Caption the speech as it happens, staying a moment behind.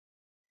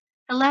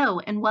Hello,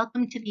 and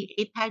welcome to the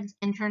APEGS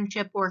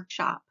Internship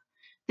Workshop.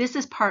 This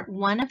is part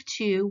one of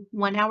two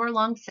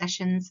one-hour-long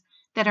sessions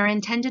that are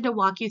intended to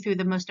walk you through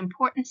the most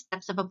important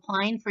steps of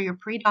applying for your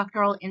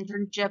predoctoral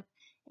internship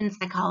in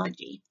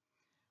psychology.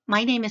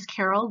 My name is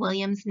Carol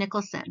Williams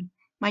Nicholson.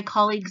 My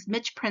colleagues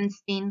Mitch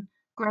Prinstein,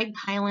 Greg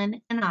Kylan,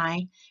 and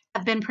I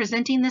have been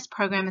presenting this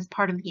program as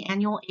part of the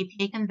annual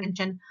APA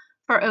convention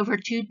for over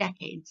 2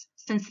 decades,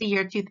 since the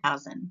year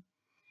 2000.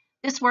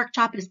 This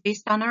workshop is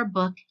based on our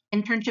book,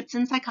 Internships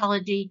in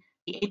Psychology,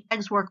 the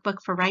APEGS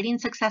Workbook for Writing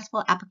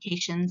Successful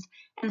Applications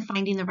and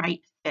Finding the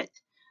Right Fit,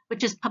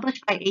 which is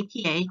published by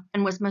APA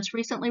and was most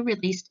recently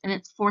released in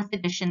its 4th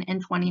edition in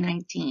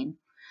 2019.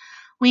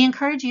 We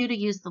encourage you to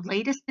use the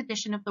latest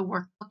edition of the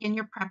workbook in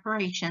your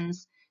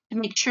preparations to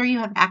make sure you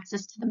have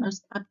access to the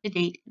most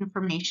up-to-date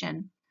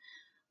information.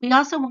 We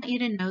also want you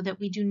to know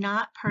that we do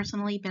not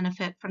personally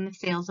benefit from the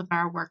sales of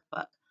our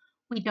workbook.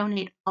 We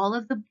donate all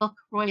of the book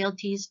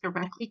royalties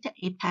directly to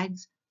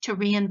APEGS to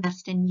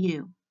reinvest in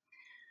you.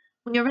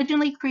 We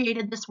originally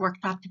created this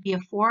workshop to be a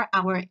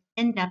 4-hour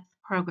in-depth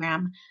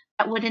program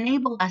that would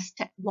enable us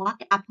to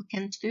walk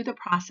applicants through the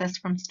process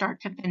from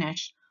start to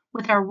finish,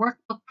 with our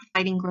workbook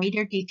providing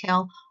greater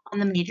detail on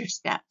the major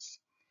steps.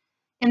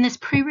 In this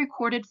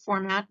pre-recorded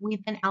format,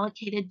 we've been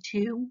allocated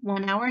 2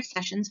 one-hour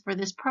sessions for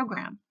this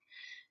program.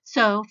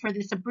 So for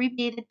this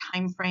abbreviated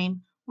time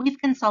frame, we've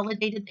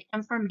consolidated the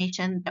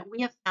information that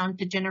we have found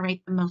to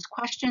generate the most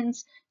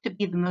questions, to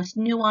be the most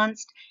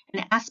nuanced,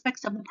 and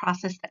aspects of the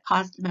process that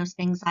cause the most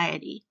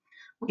anxiety.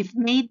 We've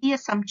made the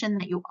assumption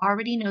that you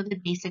already know the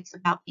basics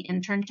about the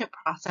internship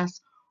process,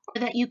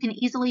 or that you can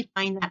easily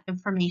find that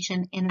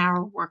information in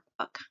our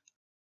workbook.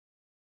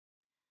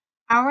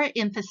 Our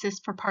emphasis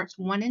for parts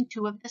 1 and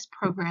 2 of this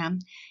program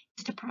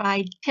is to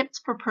provide tips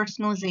for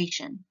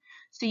personalization,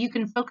 so you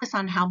can focus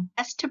on how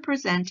best to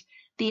present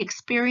the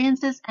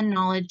experiences and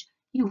knowledge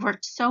you've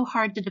worked so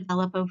hard to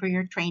develop over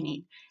your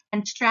training,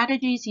 and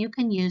strategies you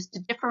can use to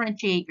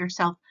differentiate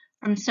yourself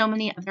from so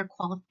many other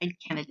qualified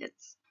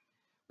candidates.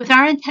 With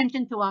our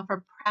intention to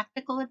offer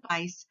practical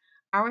advice,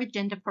 our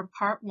agenda for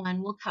part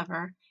 1 will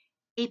cover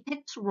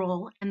APEC's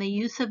role and the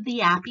use of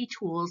the API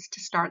tools to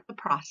start the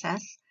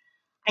process,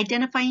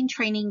 identifying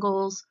training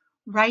goals,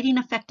 writing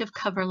effective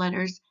cover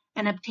letters,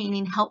 and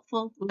obtaining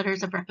helpful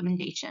letters of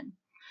recommendation.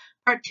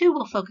 Part 2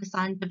 will focus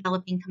on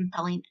developing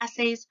compelling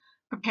essays,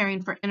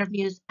 preparing for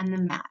interviews, and the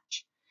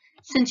match.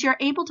 Since you're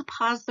able to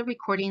pause the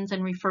recordings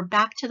and refer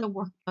back to the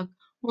workbook,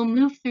 we'll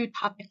move through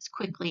topics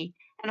quickly,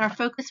 and our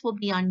focus will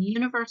be on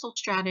universal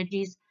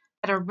strategies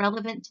that are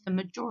relevant to the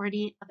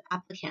majority of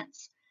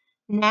applicants.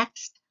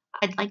 Next,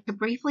 I'd like to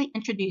briefly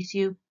introduce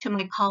you to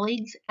my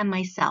colleagues and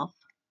myself.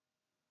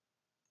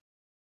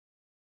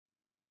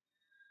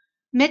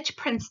 Mitch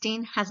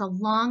Prinstein has a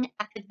long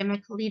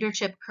academic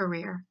leadership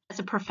career as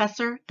a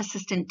professor,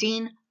 assistant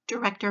dean,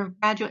 director of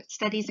graduate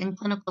studies in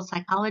clinical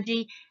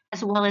psychology,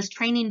 as well as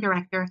training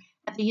director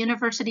at the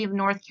University of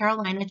North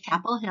Carolina,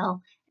 Chapel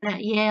Hill, and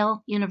at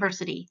Yale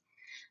University.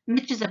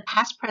 Mitch is a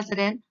past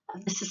president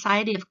of the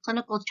Society of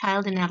Clinical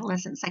Child and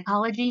Adolescent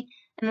Psychology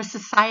and the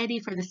Society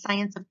for the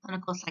Science of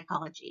Clinical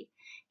Psychology.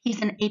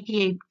 He's an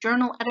APA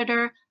journal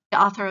editor,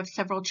 the author of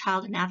several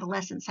child and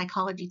adolescent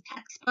psychology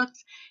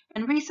textbooks,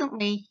 and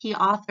recently he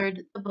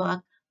authored the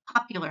book,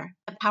 Popular: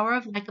 The Power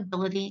of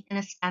Likability in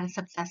a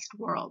Status-Obsessed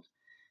World.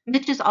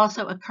 Mitch is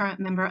also a current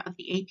member of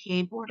the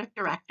APA Board of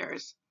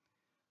Directors.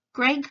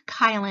 Greg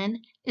Kylan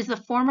is the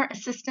former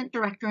Assistant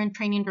Director and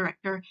Training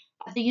Director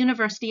at the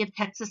University of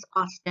Texas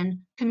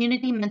Austin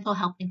Community Mental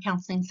Health and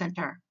Counseling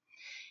Center.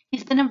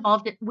 He's been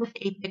involved with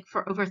APIC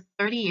for over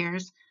 30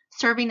 years,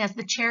 serving as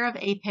the chair of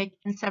APIC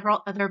in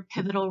several other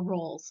pivotal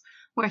roles,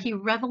 where he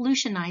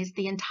revolutionized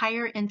the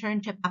entire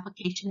internship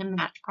application and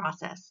match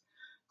process.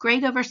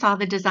 Greg oversaw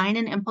the design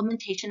and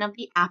implementation of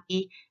the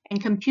API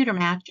and computer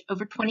match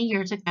over 20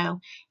 years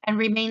ago and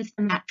remains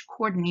the match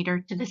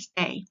coordinator to this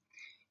day.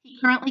 He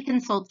currently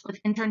consults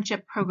with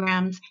internship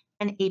programs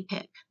and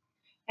APIC.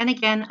 And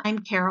again, I'm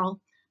Carol.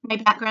 My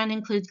background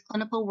includes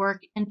clinical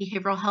work in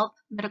behavioral health,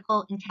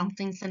 medical, and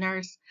counseling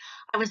centers.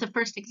 I was the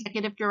first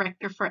executive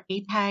director for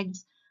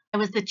APEGS. I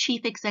was the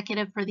chief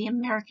executive for the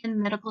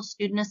American Medical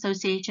Student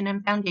Association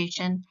and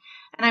Foundation,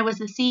 and I was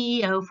the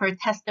CEO for a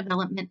test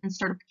development and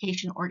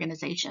certification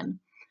organization.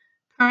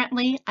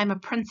 Currently, I'm a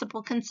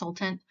principal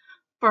consultant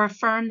for a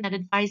firm that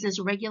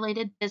advises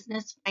regulated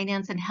business,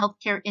 finance, and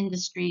healthcare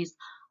industries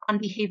on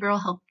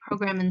behavioral health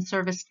program and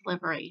service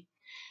delivery.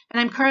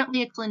 And I'm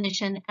currently a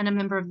clinician and a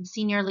member of the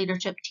senior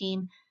leadership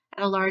team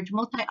at a large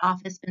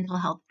multi-office mental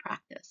health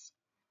practice.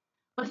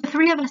 What the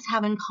three of us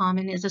have in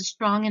common is a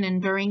strong and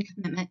enduring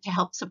commitment to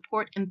help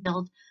support and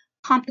build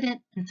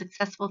competent and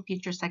successful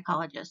future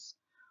psychologists.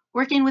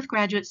 Working with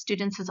graduate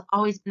students has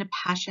always been a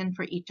passion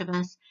for each of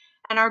us,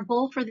 and our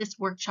goal for this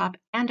workshop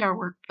and our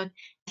workbook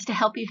is to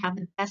help you have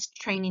the best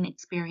training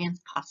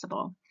experience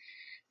possible.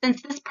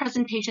 Since this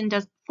presentation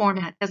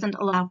format doesn't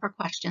allow for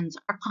questions,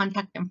 our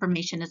contact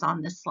information is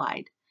on this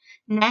slide.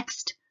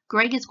 Next,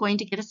 Greg is going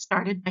to get us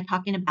started by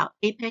talking about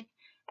APIC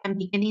and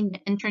beginning the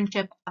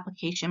internship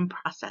application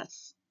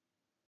process.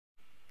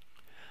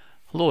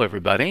 Hello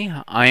everybody,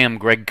 I am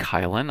Greg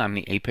Kylan. I'm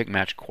the APIC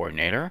Match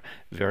Coordinator.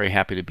 Very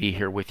happy to be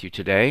here with you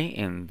today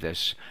in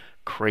this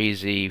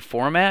crazy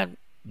format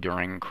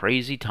during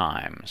crazy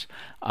times.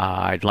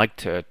 I'd like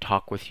to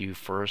talk with you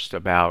first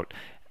about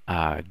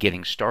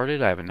getting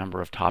started. I have a number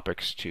of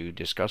topics to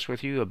discuss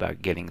with you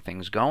about getting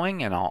things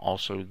going, and I'll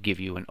also give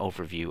you an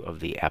overview of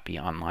the API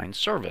Online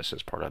service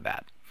as part of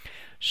that.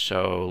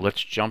 So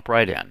let's jump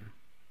right in.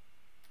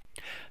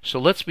 So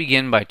let's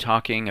begin by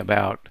talking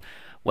about,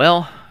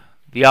 well,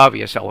 the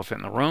obvious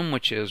elephant in the room,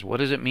 which is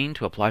what does it mean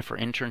to apply for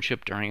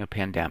internship during a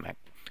pandemic?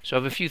 So I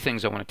have a few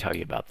things I want to tell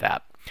you about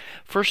that.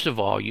 First of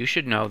all, you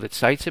should know that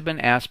sites have been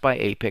asked by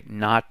APIC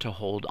not to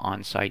hold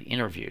on-site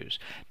interviews.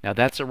 Now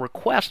that's a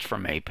request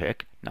from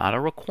APIC, not a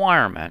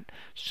requirement,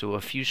 so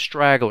a few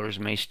stragglers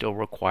may still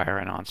require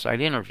an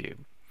on-site interview.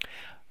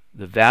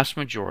 The vast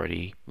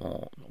majority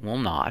will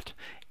not,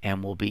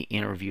 and will be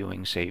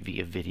interviewing, say,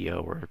 via video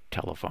or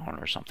telephone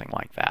or something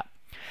like that.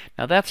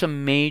 Now that's a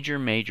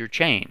major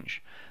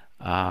change.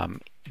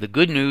 The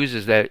good news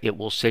is that it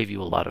will save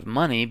you a lot of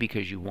money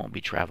because you won't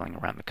be traveling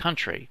around the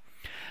country.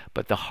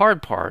 But the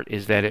hard part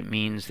is that it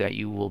means that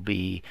you will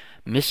be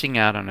missing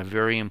out on a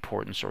very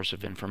important source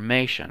of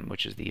information,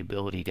 which is the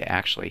ability to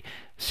actually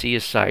see a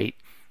site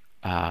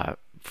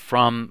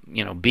from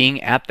being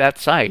at that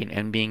site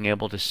and being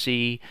able to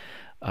see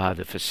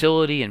the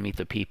facility and meet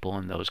the people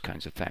and those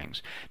kinds of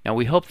things. Now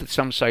we hope that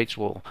some sites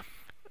will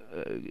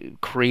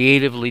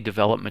creatively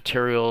develop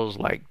materials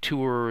like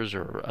tours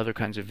or other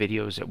kinds of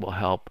videos that will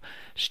help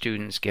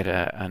students get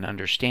an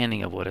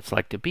understanding of what it's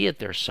like to be at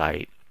their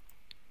site.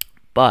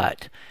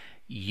 But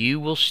you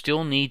will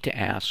still need to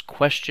ask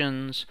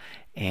questions,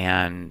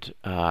 and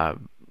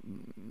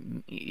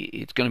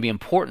it's going to be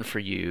important for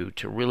you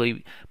to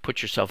really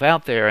put yourself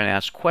out there and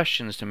ask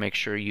questions to make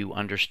sure you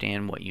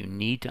understand what you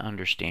need to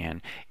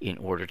understand in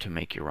order to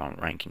make your own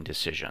ranking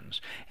decisions.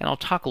 And I'll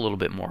talk a little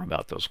bit more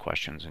about those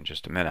questions in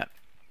just a minute.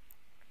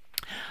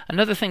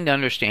 Another thing to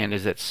understand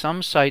is that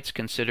some sites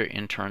consider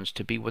interns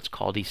to be what's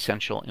called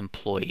essential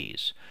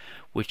employees,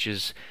 which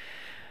is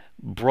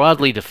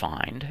broadly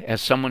defined as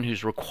someone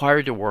who's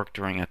required to work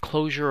during a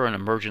closure or an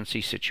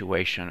emergency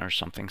situation or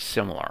something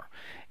similar,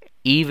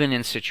 even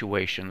in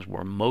situations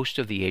where most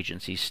of the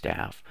agency's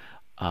staff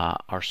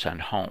are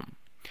sent home.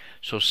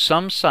 So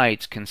some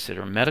sites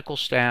consider medical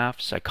staff,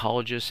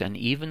 psychologists, and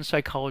even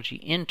psychology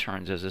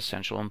interns as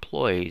essential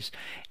employees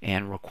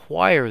and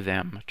require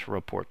them to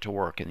report to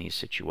work in these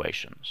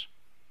situations.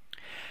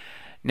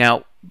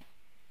 Now,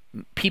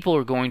 people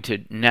are going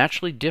to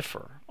naturally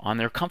differ on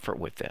their comfort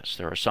with this.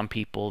 There are some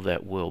people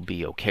that will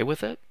be okay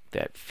with it,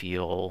 that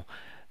feel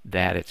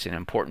that it's an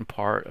important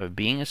part of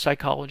being a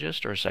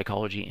psychologist or a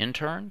psychology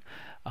intern,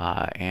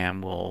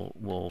 and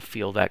will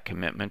feel that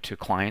commitment to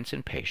clients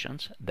and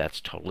patients.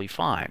 That's totally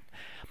fine.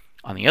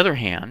 On the other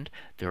hand,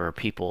 there are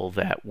people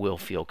that will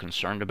feel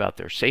concerned about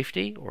their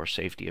safety or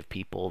safety of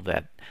people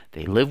that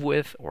they live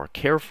with or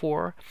care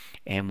for,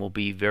 and will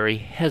be very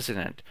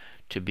hesitant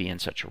to be in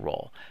such a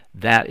role.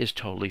 That is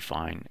totally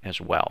fine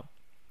as well.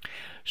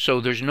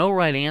 So there's no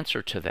right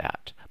answer to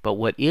that. But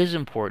what is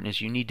important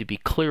is you need to be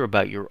clear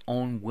about your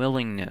own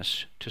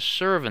willingness to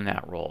serve in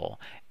that role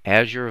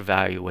as you're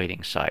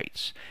evaluating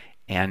sites,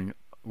 and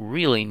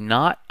really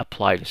not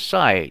apply to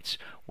sites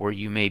where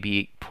you may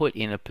be put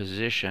in a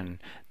position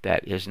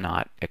that is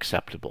not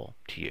acceptable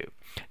to you.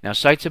 Now,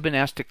 sites have been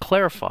asked to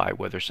clarify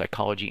whether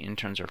psychology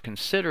interns are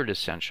considered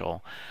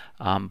essential,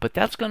 but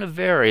that's going to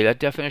vary. That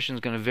definition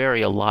is going to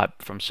vary a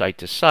lot from site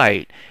to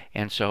site,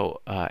 and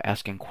so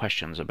asking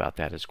questions about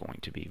that is going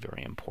to be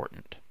very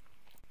important.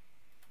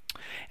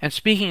 And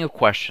speaking of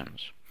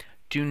questions,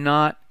 do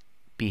not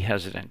be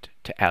hesitant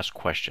to ask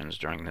questions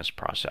during this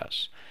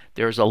process.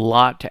 There's a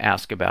lot to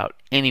ask about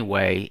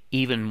anyway,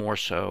 even more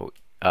so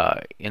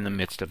in the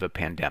midst of a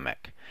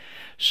pandemic.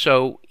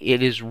 So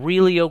it is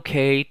really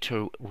okay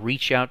to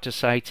reach out to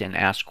sites and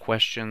ask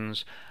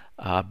questions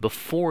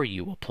before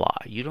you apply.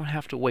 You don't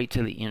have to wait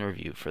till the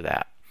interview for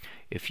that.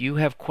 If you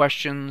have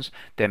questions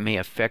that may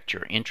affect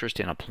your interest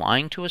in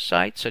applying to a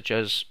site, such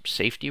as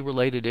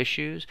safety-related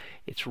issues,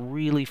 it's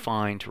really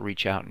fine to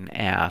reach out and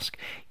ask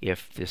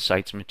if the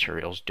site's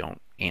materials don't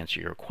answer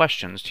your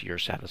questions to your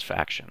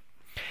satisfaction.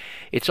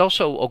 It's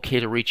also okay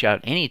to reach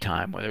out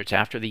anytime, whether it's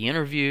after the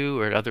interview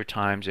or at other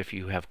times if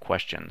you have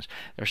questions.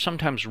 There's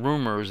sometimes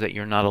rumors that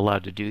you're not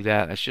allowed to do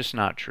that. That's just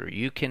not true.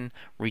 You can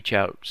reach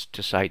out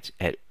to sites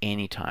at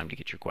any time to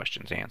get your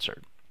questions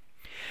answered.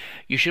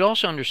 You should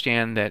also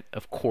understand that,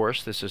 of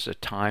course, this is a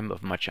time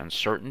of much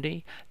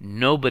uncertainty.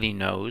 Nobody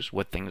knows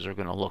what things are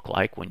going to look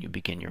like when you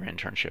begin your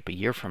internship a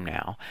year from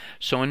now.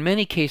 So in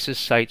many cases,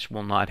 sites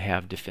will not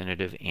have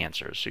definitive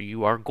answers. So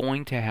you are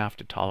going to have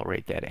to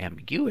tolerate that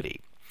ambiguity.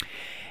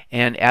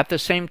 And at the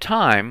same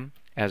time,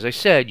 as I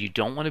said, you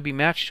don't want to be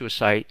matched to a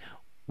site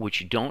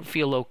which you don't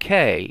feel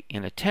okay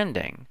in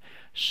attending.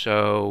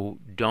 So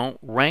don't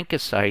rank a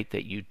site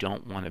that you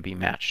don't want to be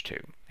matched to.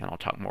 And I'll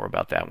talk more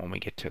about that when we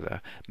get to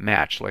the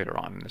match later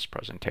on in this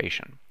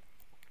presentation.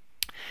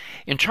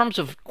 In terms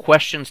of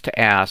questions to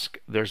ask,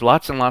 there's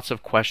lots and lots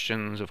of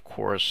questions, of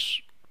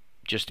course,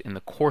 just in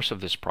the course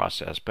of this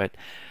process. But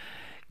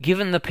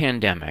given the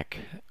pandemic,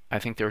 I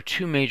think there are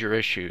two major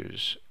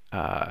issues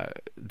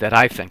that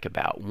I think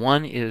about.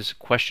 One is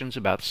questions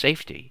about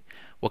safety.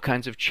 What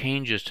kinds of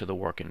changes to the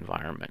work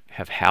environment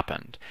have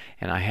happened?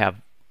 And I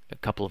have a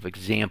couple of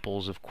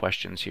examples of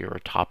questions here or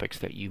topics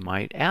that you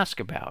might ask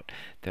about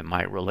that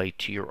might relate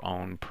to your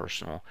own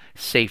personal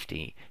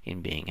safety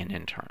in being an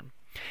intern.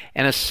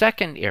 And a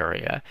second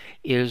area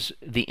is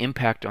the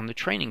impact on the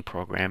training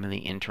program and the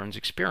intern's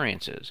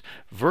experiences.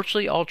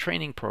 Virtually all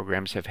training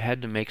programs have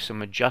had to make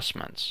some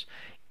adjustments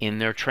in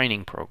their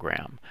training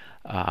program.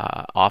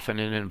 Often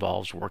it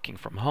involves working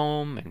from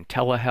home and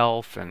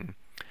telehealth and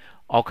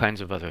all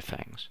kinds of other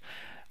things.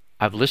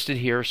 I've listed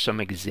here some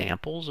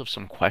examples of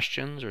some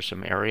questions or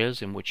some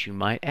areas in which you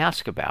might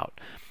ask about.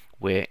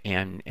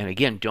 And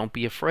again, don't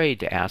be afraid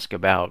to ask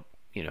about,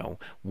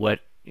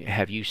 what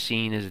have you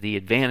seen as the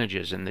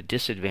advantages and the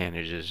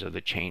disadvantages of the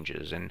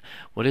changes, and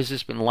what has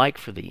this been like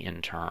for the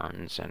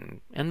interns,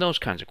 and those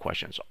kinds of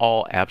questions,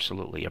 all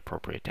absolutely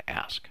appropriate to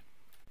ask.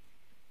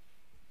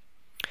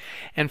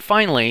 And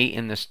finally,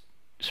 in this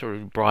sort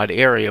of broad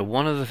area,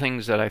 one of the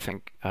things that I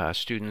think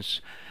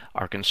students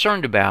are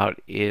concerned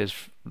about is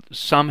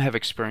some have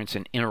experienced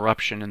an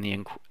interruption in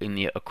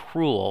the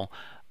accrual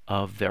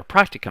of their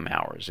practicum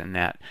hours, and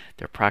that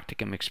their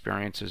practicum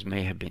experiences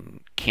may have been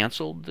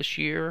canceled this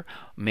year,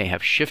 may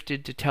have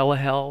shifted to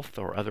telehealth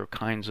or other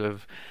kinds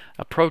of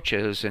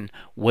approaches in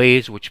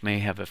ways which may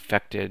have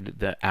affected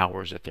the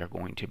hours that they're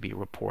going to be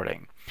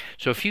reporting.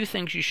 So a few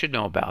things you should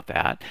know about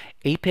that.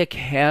 APIC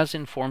has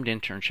informed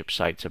internship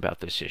sites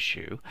about this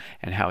issue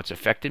and how it's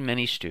affected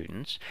many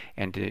students,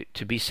 and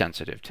to be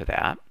sensitive to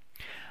that.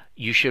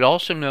 You should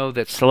also know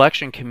that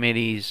selection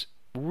committees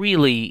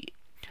really,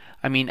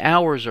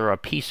 hours are a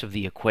piece of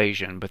the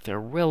equation, but they're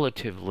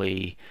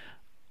relatively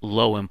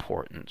low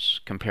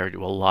importance compared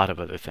to a lot of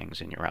other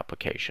things in your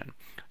application.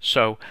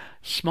 So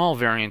small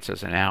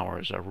variances in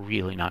hours are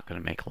really not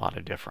going to make a lot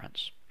of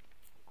difference.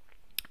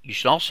 You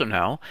should also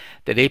know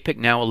that APIC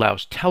now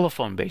allows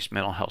telephone-based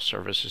mental health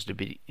services to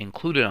be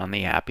included on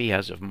the API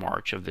as of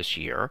March of this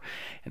year,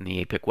 and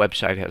the APIC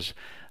website has,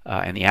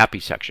 and the API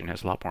section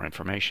has a lot more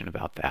information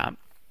about that.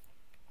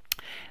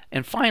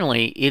 And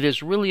finally, it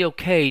is really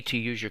okay to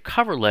use your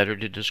cover letter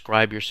to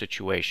describe your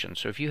situation.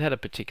 So if you had a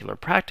particular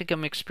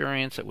practicum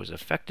experience that was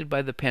affected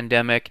by the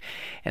pandemic,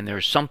 and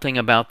there's something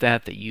about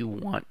that that you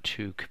want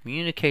to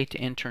communicate to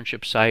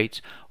internship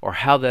sites, or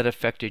how that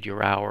affected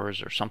your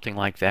hours or something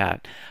like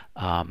that,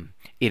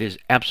 it is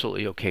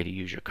absolutely okay to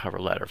use your cover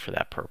letter for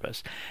that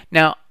purpose.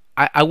 Now,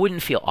 I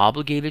wouldn't feel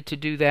obligated to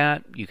do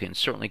that. You can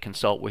certainly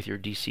consult with your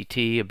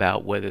DCT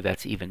about whether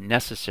that's even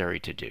necessary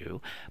to do.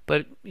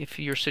 But if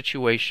your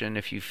situation,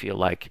 if you feel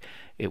like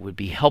it would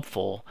be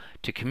helpful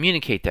to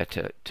communicate that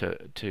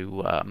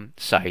to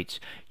sites,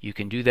 you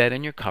can do that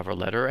in your cover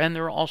letter. And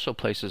there are also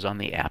places on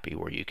the API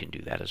where you can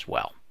do that as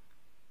well.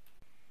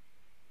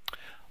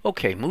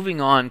 Okay,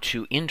 moving on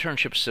to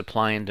internship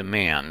supply and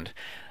demand.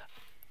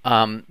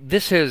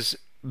 This has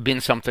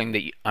been something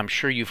that I'm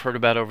sure you've heard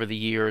about over the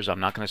years. I'm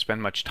not going to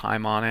spend much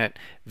time on it.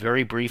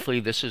 Very briefly,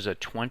 this is a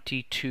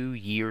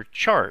 22-year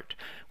chart,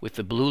 with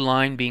the blue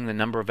line being the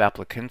number of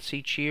applicants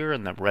each year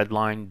and the red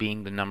line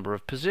being the number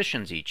of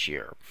positions each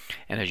year.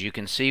 And as you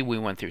can see, we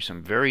went through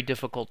some very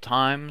difficult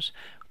times.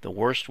 The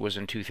worst was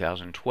in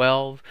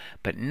 2012,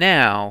 but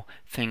now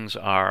things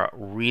are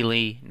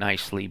really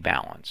nicely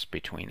balanced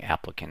between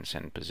applicants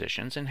and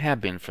positions, and have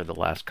been for the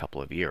last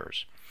couple of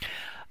years.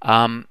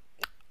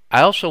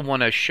 I also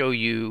want to show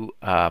you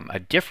a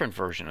different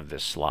version of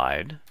this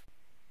slide.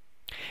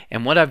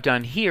 And what I've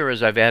done here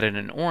is I've added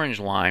an orange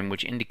line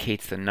which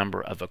indicates the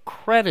number of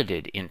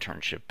accredited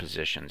internship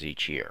positions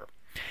each year.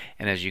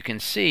 And as you can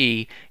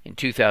see, in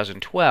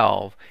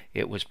 2012,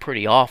 it was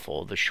pretty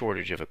awful, the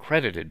shortage of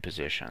accredited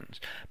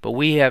positions. But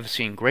we have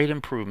seen great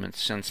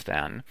improvements since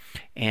then,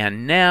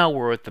 and now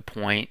we're at the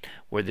point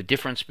where the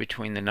difference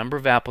between the number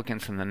of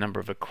applicants and the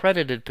number of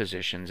accredited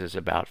positions is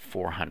about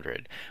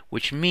 400,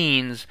 which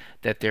means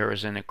that there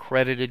is an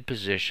accredited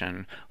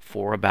position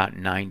for about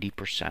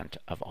 90%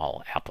 of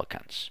all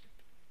applicants.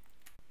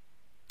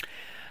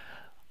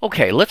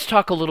 Okay, let's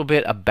talk a little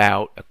bit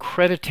about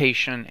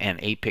accreditation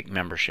and APIC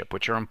membership,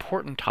 which are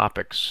important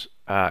topics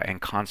and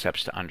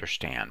concepts to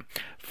understand.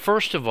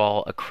 First of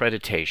all,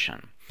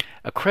 accreditation.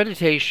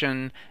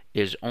 Accreditation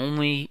is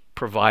only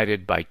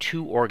provided by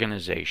two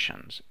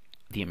organizations: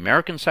 the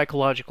American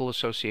Psychological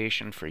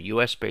Association for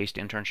US-based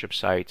internship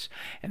sites,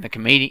 and the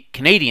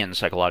Canadian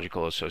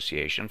Psychological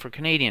Association for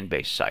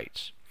Canadian-based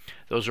sites.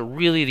 Those are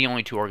really the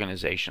only two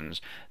organizations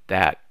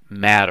that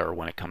matter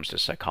when it comes to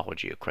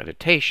psychology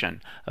accreditation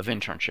of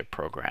internship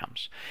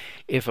programs.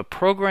 If a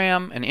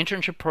program, an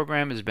internship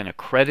program, has been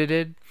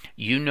accredited,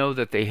 you know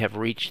that they have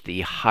reached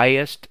the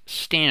highest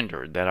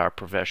standard that our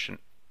profession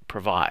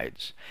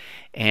provides,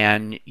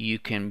 and you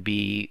can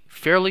be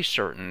fairly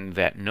certain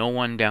that no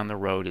one down the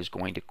road is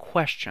going to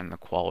question the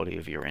quality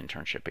of your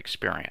internship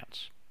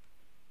experience.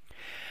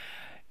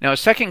 Now, a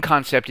second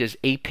concept is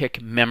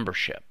APIC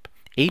membership.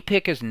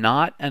 APIC is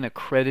not an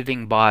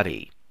accrediting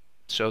body,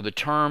 So the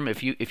term,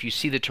 if you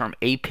see the term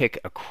APIC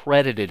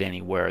accredited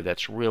anywhere,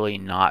 that's really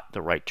not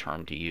the right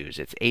term to use.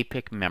 It's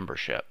APIC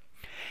membership.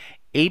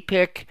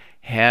 APIC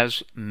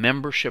has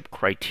membership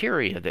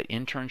criteria that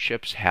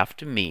internships have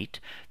to meet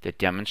that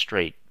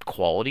demonstrate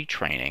quality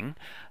training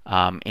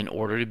in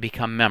order to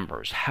become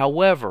members.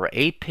 However,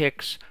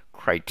 APIC's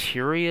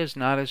criteria is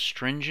not as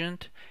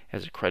stringent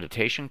as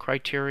accreditation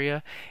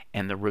criteria,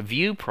 and the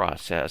review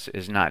process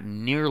is not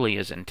nearly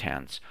as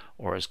intense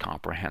or as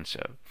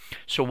comprehensive.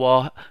 So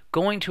while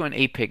going to an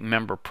APIC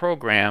member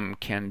program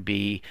can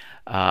be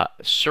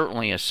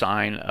certainly a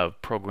sign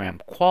of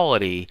program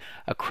quality,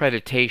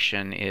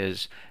 accreditation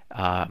is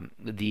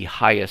the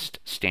highest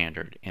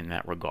standard in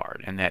that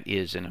regard, and that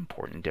is an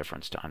important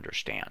difference to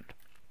understand.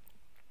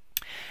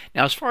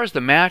 Now, as far as the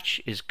match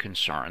is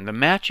concerned, the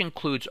match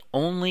includes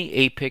only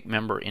APIC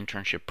member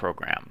internship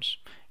programs.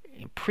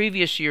 In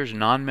previous years,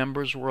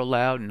 non-members were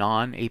allowed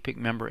non-APIC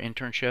member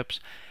internships.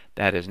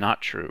 That is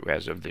not true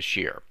as of this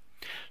year.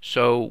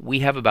 So we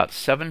have about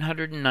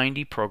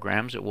 790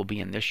 programs that will be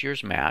in this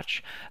year's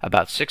match.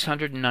 About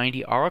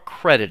 690 are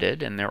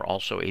accredited, and they're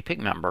also APIC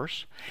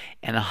members,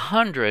 and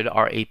 100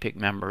 are APIC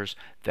members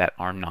that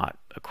are not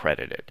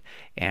accredited.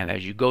 And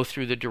as you go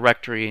through the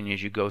directory and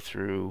as you go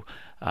through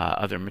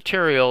other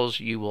materials,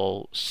 you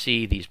will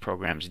see these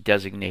programs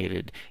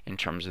designated in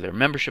terms of their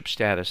membership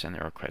status and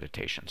their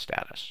accreditation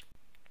status.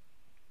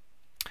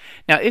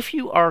 Now, if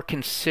you are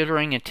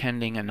considering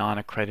attending a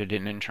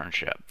non-accredited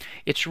internship,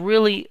 it's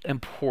really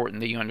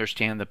important that you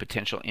understand the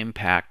potential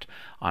impact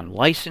on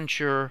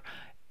licensure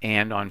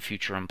and on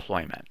future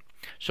employment.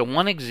 So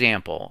one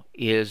example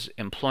is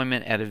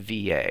employment at a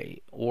VA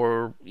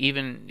or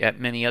even at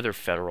many other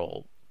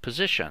federal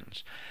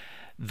positions.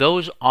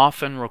 Those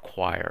often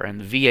require, and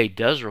the VA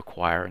does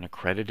require, an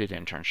accredited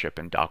internship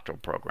and doctoral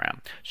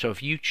program. So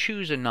if you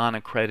choose a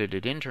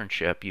non-accredited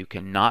internship, you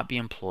cannot be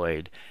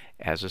employed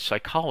as a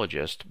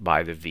psychologist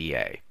by the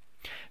VA.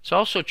 It's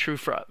also true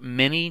for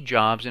many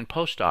jobs and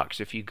postdocs.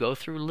 If you go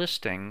through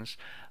listings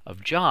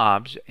of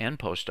jobs and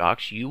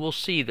postdocs, you will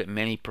see that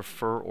many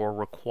prefer or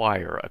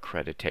require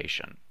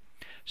accreditation.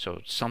 So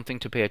it's something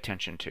to pay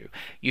attention to.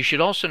 You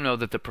should also know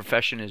that the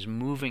profession is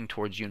moving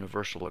towards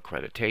universal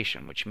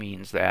accreditation, which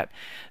means that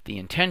the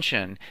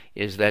intention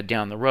is that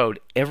down the road,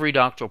 every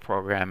doctoral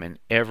program and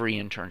every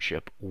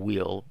internship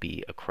will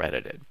be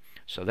accredited.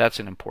 So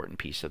that's an important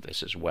piece of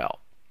this as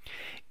well.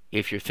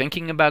 If you're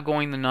thinking about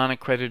going the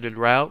non-accredited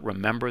route,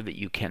 remember that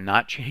you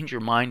cannot change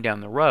your mind down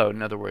the road.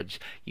 In other words,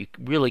 you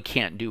really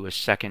can't do a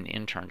second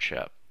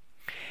internship.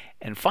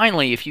 And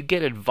finally, if you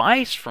get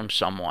advice from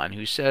someone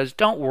who says,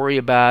 don't worry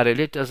about it,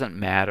 it doesn't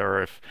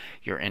matter if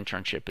your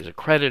internship is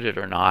accredited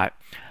or not,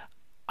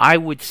 I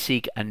would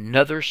seek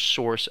another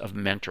source of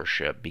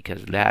mentorship,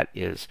 because that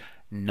is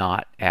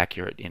not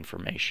accurate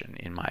information,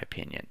 in my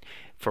opinion.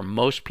 For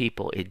most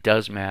people, it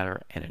does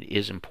matter, and it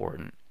is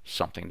important,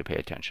 something to pay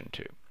attention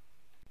to.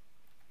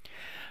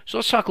 So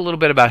let's talk a little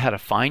bit about how to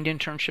find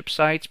internship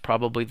sites.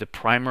 Probably the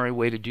primary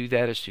way to do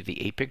that is through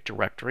the APIC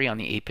directory on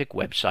the APIC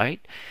website.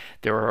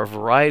 There are a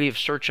variety of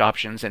search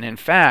options, and in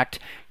fact,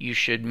 you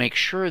should make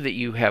sure that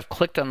you have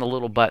clicked on the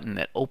little button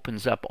that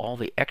opens up all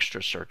the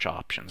extra search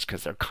options,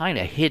 because they're kind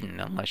of hidden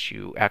unless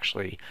you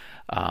actually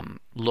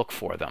look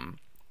for them.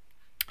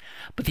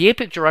 But the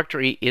APIC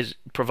directory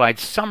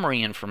provides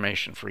summary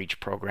information for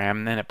each program,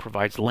 and then it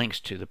provides links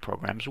to the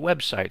program's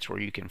websites where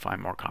you can find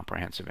more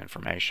comprehensive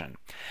information.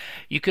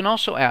 You can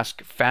also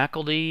ask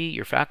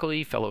your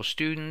faculty, fellow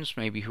students,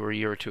 maybe who are a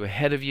year or two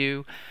ahead of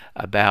you,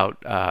 about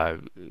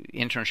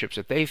internships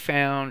that they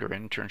found or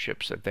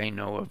internships that they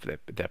know of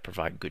that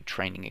provide good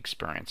training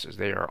experiences.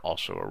 They are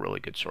also a really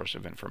good source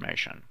of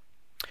information.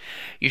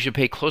 You should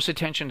pay close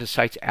attention to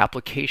sites'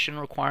 application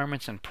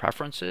requirements and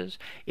preferences.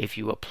 If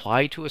you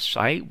apply to a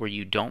site where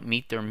you don't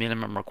meet their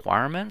minimum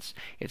requirements,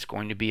 it's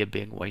going to be a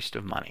big waste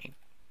of money.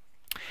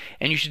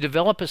 And you should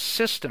develop a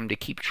system to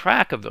keep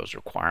track of those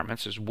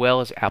requirements, as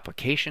well as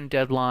application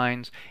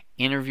deadlines,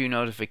 interview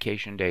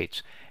notification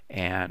dates,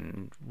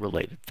 and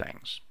related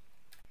things.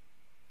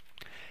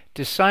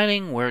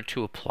 Deciding where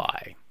to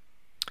apply.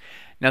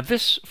 Now,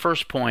 this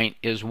first point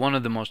is one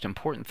of the most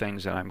important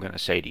things that I'm going to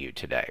say to you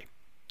today,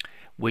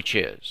 which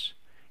is,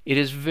 it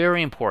is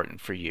very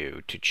important for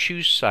you to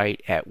choose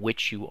site at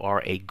which you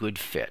are a good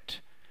fit,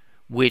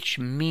 which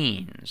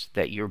means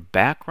that your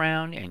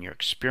background and your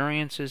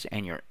experiences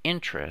and your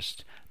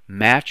interests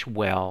match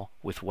well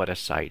with what a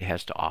site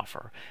has to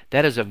offer.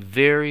 That is a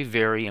very,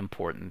 very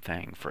important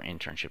thing for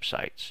internship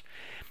sites.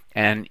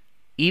 And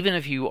even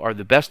if you are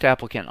the best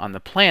applicant on the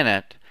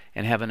planet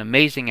and have an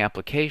amazing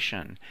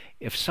application,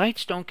 if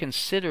sites don't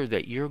consider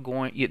that you're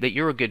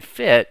a good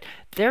fit,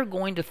 they're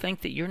going to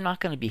think that you're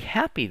not going to be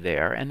happy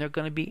there, and they're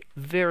going to be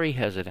very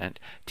hesitant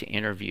to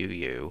interview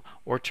you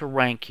or to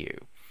rank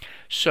you.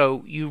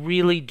 So you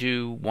really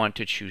do want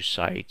to choose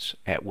sites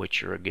at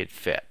which you're a good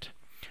fit.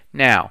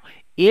 Now,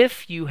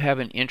 if you have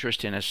an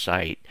interest in a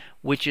site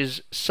which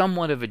is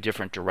somewhat of a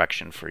different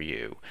direction for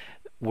you,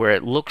 where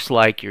it looks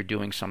like you're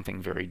doing something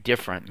very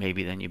different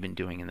maybe than you've been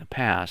doing in the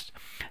past.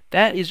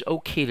 That is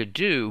okay to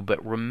do,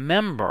 but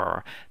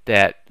remember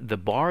that the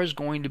bar is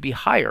going to be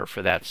higher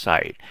for that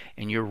site,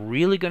 and you're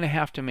really going to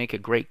have to make a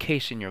great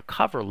case in your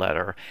cover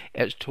letter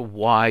as to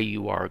why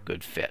you are a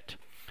good fit.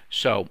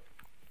 So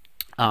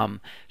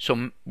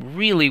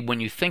really, when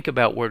you think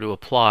about where to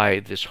apply,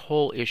 this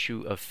whole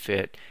issue of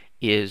fit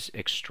is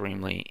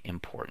extremely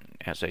important,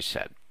 as I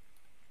said.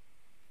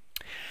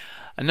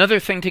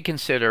 Another thing to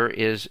consider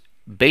is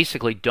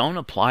basically don't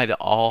apply to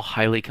all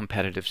highly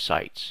competitive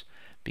sites,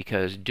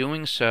 because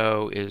doing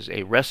so is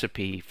a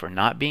recipe for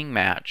not being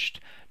matched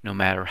no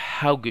matter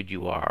how good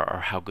you are or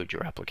how good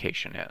your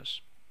application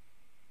is.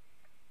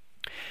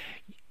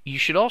 You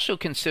should also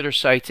consider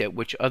sites at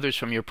which others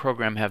from your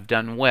program have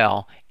done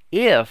well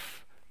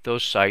if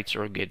those sites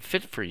are a good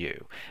fit for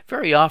you.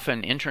 Very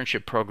often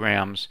internship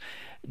programs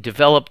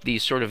develop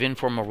these sort of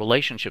informal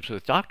relationships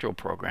with doctoral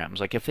programs.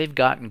 Like if they've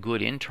gotten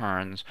good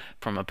interns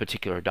from a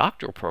particular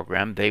doctoral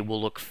program, they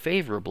will look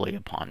favorably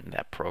upon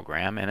that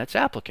program and its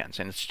applicants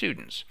and its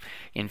students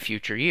in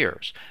future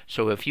years.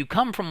 So if you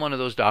come from one of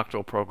those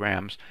doctoral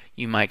programs,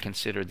 you might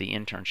consider the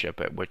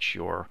internship at which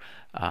your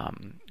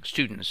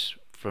students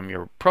from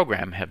your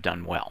program have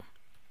done well.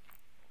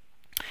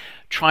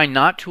 Try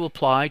not to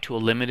apply to a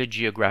limited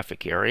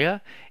geographic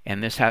area,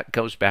 and this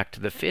goes back to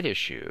the fit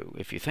issue.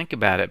 If you think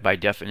about it, by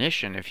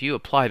definition, if you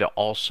apply to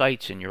all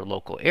sites in your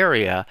local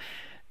area,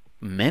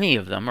 many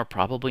of them are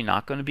probably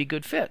not going to be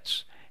good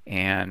fits,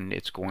 and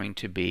it's going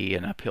to be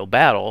an uphill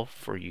battle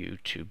for you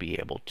to be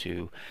able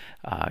to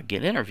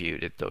get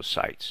interviewed at those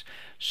sites.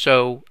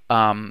 So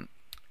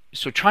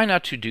try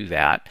not to do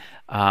that.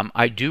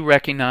 I do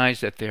recognize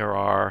that there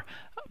are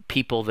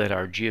people that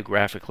are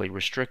geographically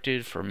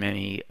restricted for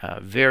many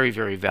very,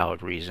 very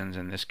valid reasons,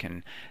 and this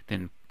can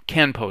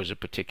pose a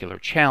particular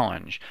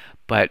challenge.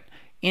 But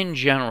in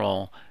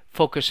general,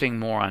 focusing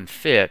more on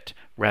fit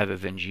rather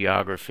than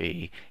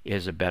geography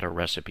is a better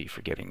recipe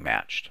for getting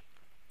matched.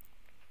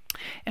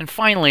 And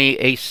finally,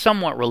 a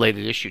somewhat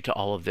related issue to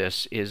all of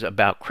this is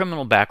about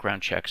criminal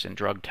background checks and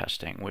drug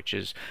testing, which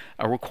is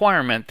a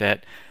requirement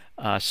that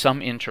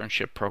some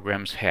internship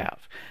programs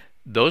have.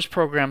 Those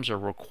programs are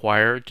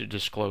required to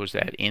disclose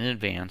that in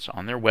advance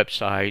on their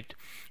website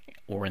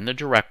or in the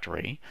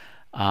directory.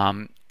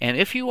 And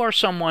if you are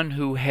someone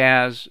who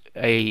has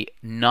a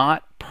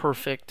not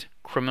perfect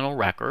criminal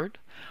record,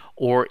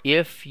 or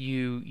if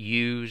you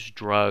use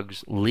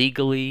drugs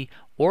legally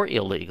or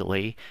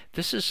illegally,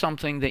 this is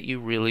something that you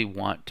really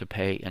want to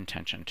pay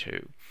attention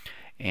to.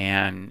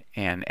 And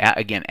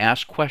again,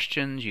 ask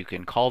questions. You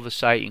can call the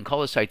site. You can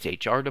call the site's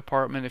HR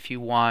department if you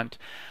want.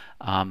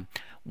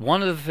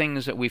 One of the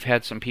things that we've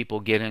had some people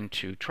get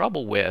into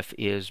trouble with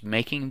is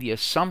making the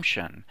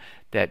assumption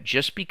that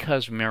just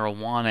because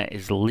marijuana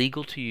is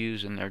legal to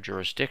use in their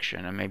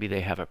jurisdiction, and maybe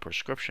they have a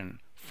prescription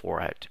for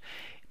it,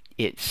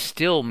 it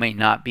still may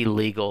not be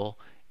legal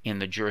in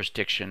the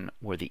jurisdiction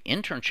where the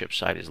internship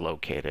site is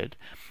located,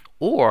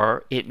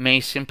 or it may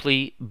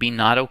simply be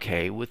not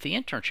okay with the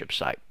internship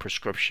site,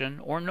 prescription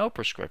or no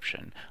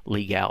prescription,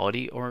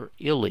 legality or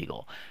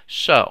illegal.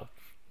 So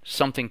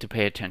something to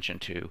pay attention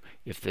to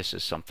if this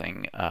is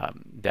something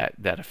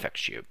that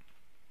affects you.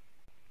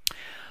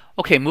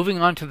 Okay,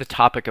 moving on to the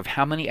topic of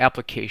how many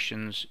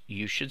applications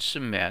you should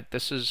submit.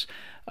 This is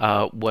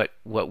what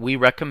we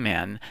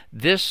recommend.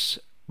 This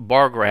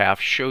bar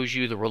graph shows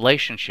you the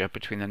relationship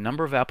between the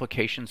number of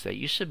applications that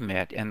you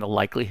submit and the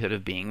likelihood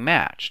of being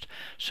matched.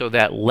 So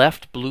that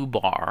left blue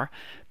bar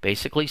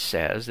basically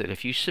says that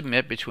if you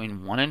submit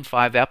between 1 and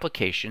 5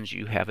 applications,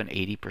 you have an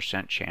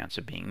 80% chance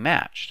of being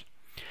matched.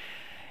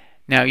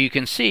 Now you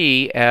can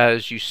see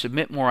as you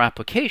submit more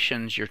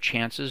applications, your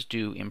chances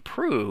do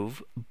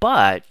improve,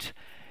 but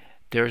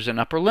there's an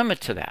upper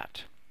limit to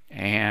that.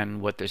 And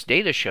what this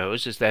data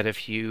shows is that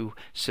if you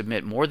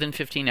submit more than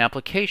 15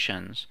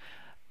 applications,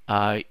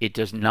 it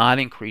does not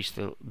increase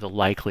the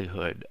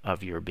likelihood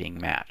of your being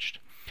matched.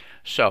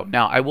 So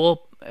now I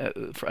will,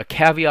 for a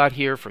caveat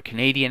here, for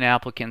Canadian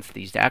applicants,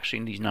 these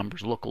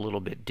numbers look a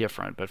little bit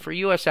different. But for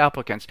U.S.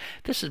 applicants,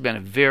 this has been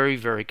a very,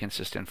 very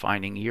consistent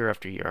finding year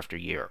after year after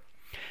year.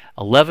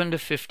 11 to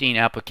 15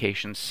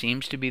 applications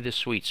seems to be the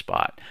sweet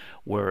spot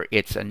where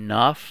it's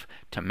enough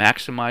to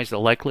maximize the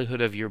likelihood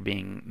of your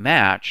being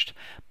matched,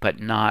 but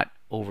not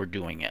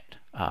overdoing it,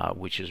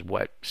 which is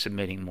what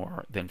submitting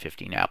more than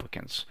 15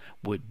 applicants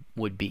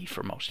would be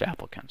for most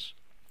applicants.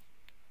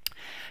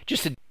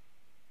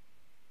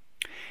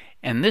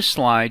 And this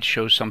slide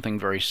shows something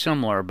very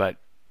similar, but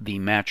the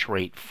match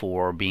rate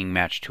for being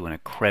matched to an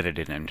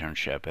accredited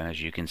internship. And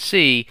as you can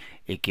see,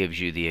 it gives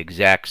you the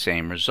exact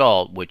same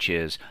result, which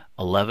is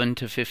 11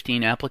 to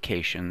 15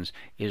 applications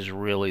is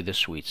really the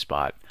sweet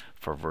spot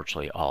for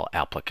virtually all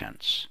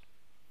applicants.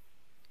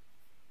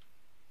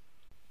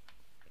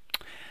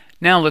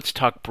 Now let's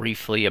talk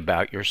briefly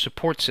about your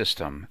support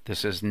system.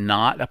 This is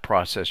not a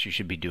process you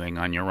should be doing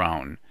on your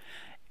own.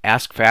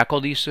 Ask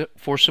faculty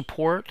for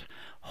support.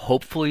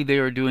 Hopefully they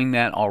are doing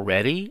that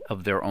already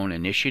of their own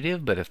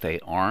initiative, but if they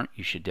aren't,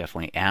 you should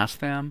definitely ask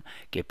them.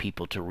 Get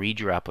people to read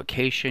your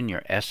application,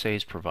 your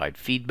essays, provide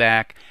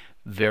feedback.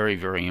 Very,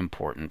 very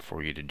important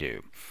for you to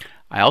do.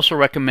 I also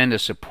recommend a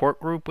support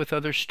group with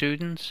other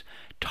students.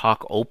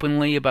 Talk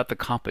openly about the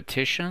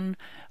competition.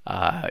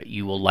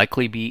 You will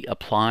likely be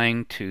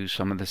applying to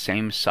some of the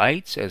same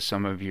sites as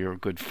some of your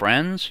good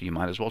friends. You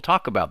might as well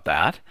talk about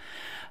that.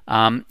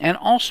 And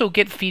also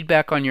get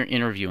feedback on your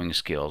interviewing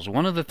skills.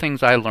 One of the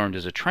things I learned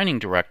as a training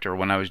director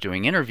when I was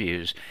doing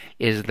interviews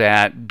is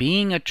that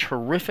being a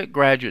terrific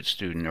graduate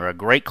student or a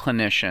great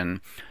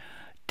clinician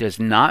does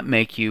not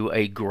make you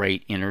a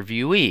great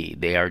interviewee.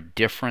 They are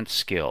different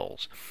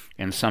skills.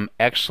 And some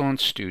excellent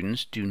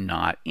students do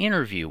not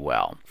interview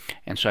well.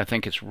 And so I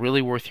think it's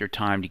really worth your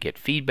time to get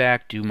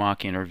feedback, do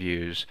mock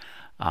interviews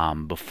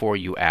before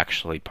you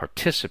actually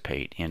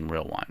participate in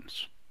real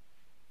ones.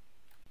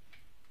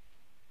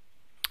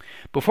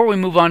 Before we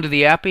move on to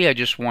the API, I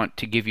just want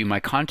to give you my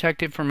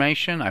contact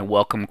information. I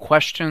welcome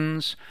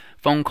questions,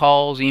 phone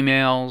calls,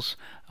 emails.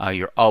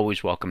 You're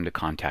always welcome to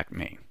contact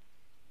me.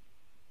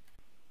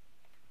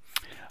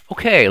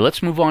 Okay,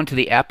 let's move on to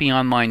the API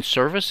Online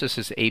Service. This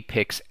is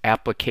APIC's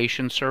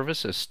application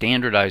service, a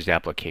standardized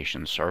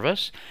application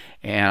service,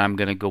 and I'm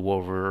going to go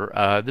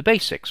over the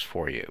basics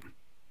for you.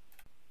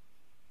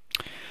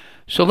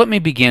 So let me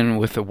begin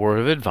with a word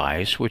of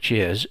advice, which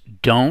is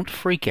don't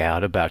freak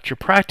out about your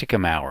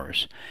practicum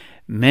hours.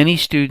 Many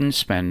students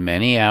spend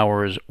many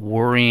hours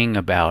worrying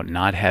about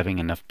not having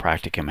enough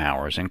practicum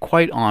hours, and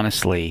quite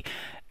honestly,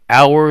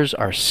 hours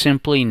are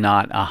simply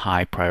not a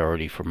high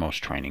priority for most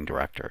training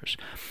directors.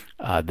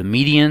 The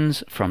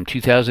medians from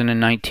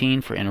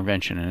 2019 for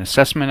intervention and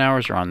assessment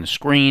hours are on the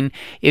screen.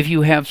 If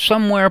you have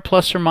somewhere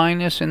plus or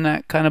minus in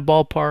that kind of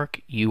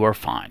ballpark, you are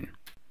fine.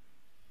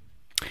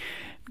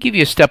 Give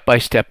you a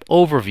step-by-step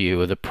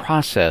overview of the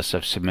process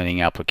of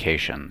submitting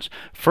applications.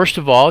 First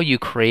of all, you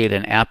create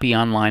an API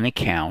Online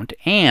account,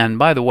 and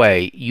by the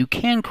way, you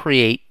can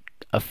create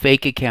a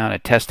fake account, a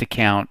test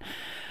account,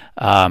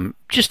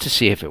 just to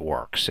see if it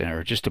works,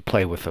 or just to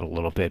play with it a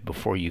little bit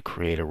before you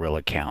create a real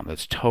account.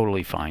 That's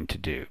totally fine to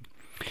do.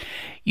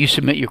 You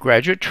submit your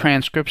graduate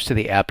transcripts to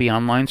the API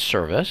Online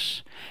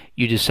service.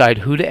 You decide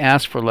who to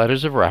ask for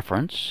letters of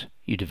reference.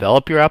 You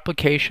develop your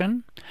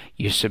application.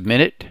 You submit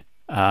it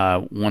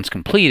once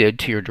completed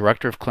to your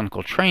Director of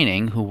Clinical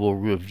Training, who will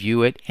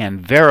review it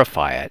and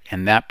verify it,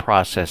 and that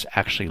process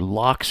actually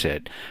locks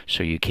it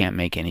so you can't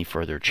make any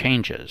further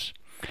changes.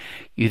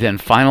 You then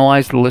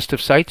finalize the list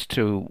of sites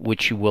to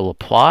which you will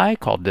apply,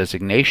 called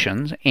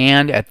designations,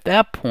 and at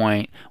that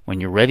point,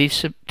 when you're ready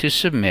to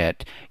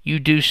submit, you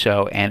do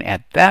so, and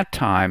at that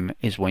time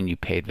is when you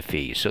pay the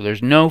fee. So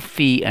there's no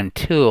fee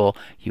until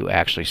you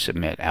actually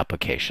submit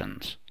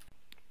applications.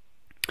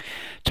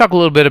 Talk a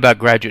little bit about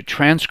graduate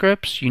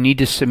transcripts. You need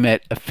to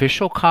submit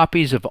official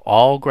copies of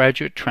all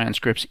graduate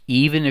transcripts,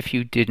 even if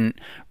you didn't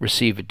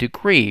receive a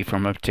degree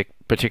from a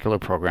particular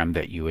program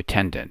that you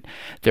attended.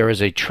 There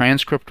is a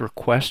transcript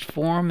request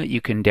form that you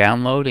can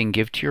download and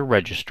give to your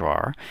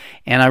registrar,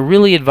 and I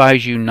really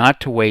advise you not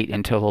to wait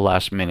until the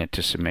last minute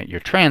to submit your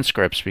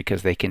transcripts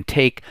because they can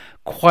take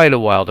quite a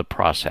while to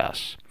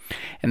process.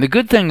 And the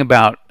good thing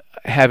about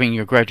having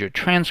your graduate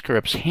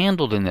transcripts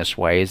handled in this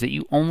way is that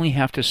you only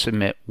have to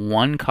submit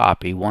one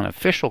copy, one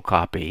official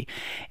copy,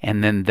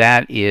 and then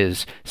that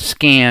is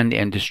scanned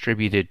and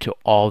distributed to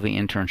all the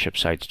internship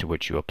sites to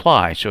which you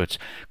apply, so it's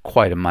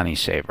quite a money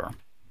saver.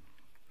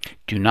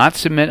 Do not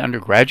submit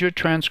undergraduate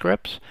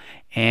transcripts,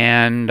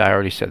 and I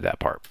already said that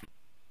part.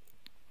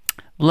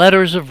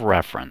 Letters of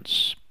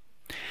reference.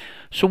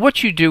 So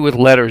what you do with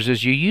letters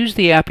is you use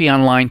the API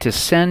Online to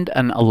send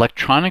an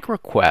electronic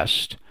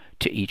request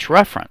to each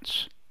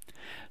reference.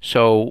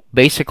 So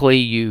basically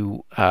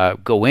you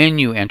go in,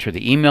 you enter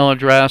the email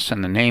address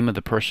and the name of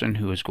the person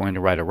who is going to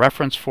write a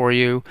reference for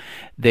you.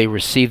 They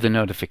receive the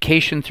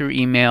notification through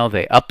email.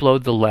 They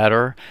upload the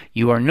letter.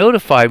 You are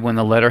notified when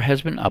the letter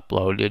has been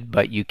uploaded,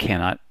 but you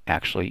cannot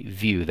actually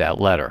view that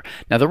letter.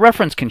 Now the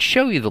reference can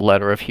show you the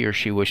letter if he or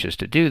she wishes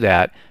to do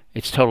that.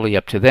 It's totally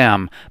up to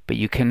them, but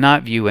you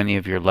cannot view any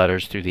of your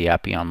letters through the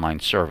API Online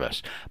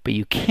service. But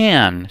you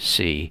can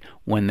see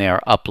when they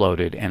are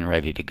uploaded and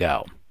ready to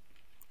go.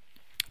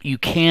 You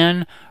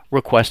can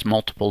request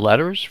multiple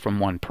letters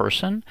from one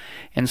person,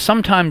 and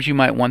sometimes you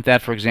might want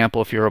that, for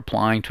example, if you're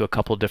applying to a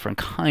couple different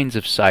kinds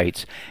of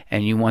sites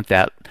and you want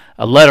a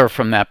letter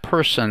from that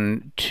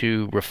person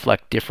to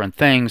reflect different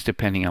things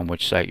depending on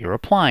which site you're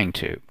applying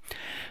to.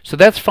 So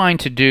that's fine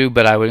to do,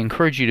 but I would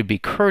encourage you to be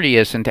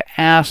courteous and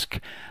to ask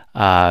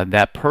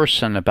that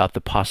person about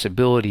the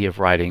possibility of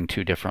writing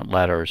two different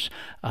letters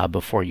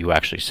before you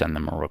actually send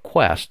them a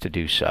request to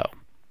do so.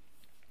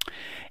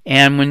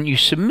 And when you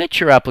submit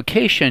your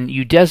application,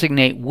 you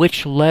designate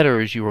which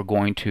letters you are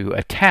going to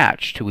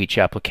attach to each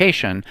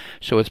application,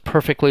 so it's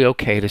perfectly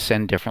okay to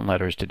send different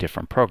letters to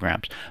different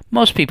programs.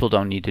 Most people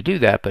don't need to do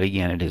that, but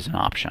again, it is an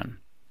option.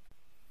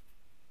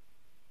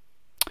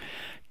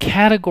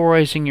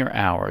 Categorizing your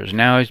hours.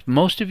 Now, as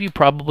most of you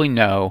probably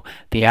know,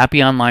 the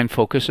APPE Online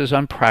focuses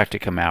on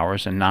practicum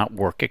hours and not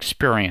work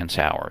experience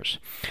hours.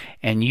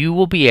 And you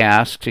will be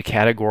asked to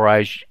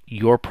categorize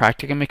your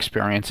practicum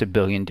experience a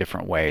billion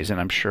different ways, and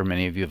I'm sure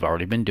many of you have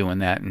already been doing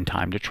that in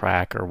Time to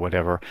Track or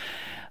whatever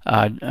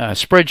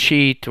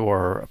spreadsheet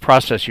or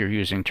process you're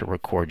using to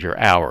record your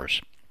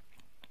hours.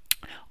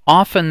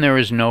 Often there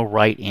is no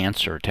right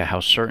answer to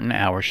how certain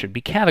hours should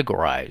be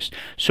categorized.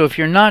 So if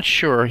you're not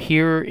sure,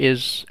 here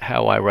is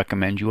how I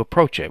recommend you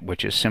approach it,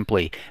 which is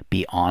simply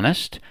be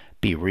honest,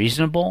 be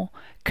reasonable,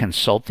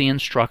 consult the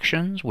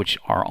instructions, which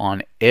are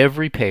on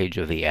every page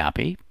of the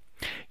APPE,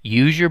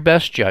 use your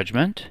best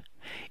judgment.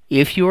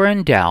 If you are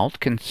in doubt,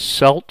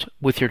 consult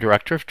with your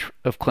Director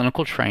of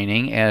Clinical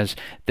Training, as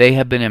they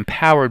have been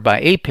empowered by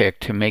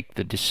APIC to make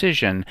the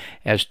decision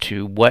as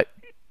to what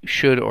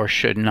should or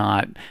should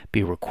not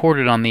be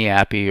recorded on the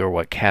APPE or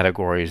what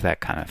categories, that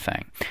kind of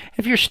thing.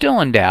 If you're still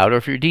in doubt, or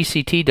if your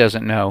DCT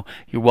doesn't know,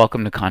 you're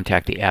welcome to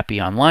contact the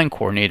APPE Online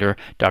Coordinator,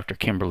 Dr.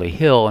 Kimberly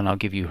Hill, and I'll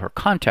give you her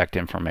contact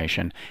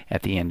information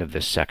at the end of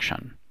this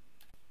section.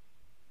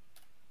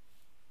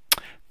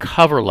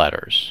 Cover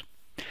letters.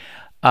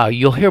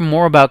 You'll hear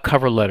more about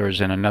cover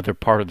letters in another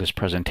part of this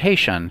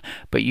presentation,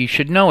 but you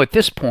should know at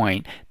this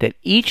point that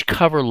each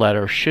cover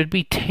letter should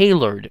be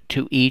tailored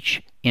to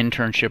each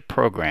internship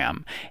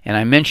program. And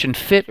I mentioned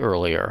fit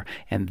earlier,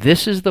 and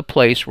this is the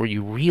place where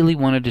you really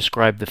want to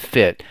describe the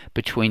fit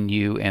between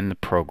you and the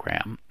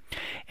program.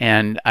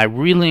 And I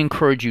really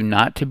encourage you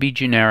not to be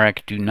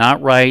generic. Do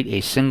not write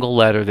a single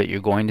letter that you're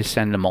going to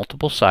send to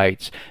multiple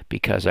sites,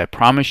 because I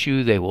promise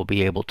you they will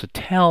be able to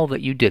tell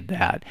that you did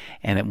that,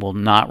 and it will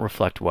not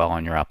reflect well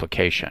on your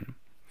application.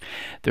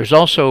 There's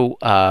also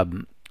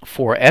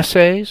 4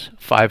 essays,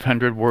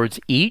 500 words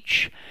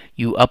each.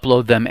 You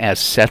upload them as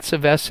sets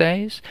of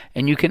essays,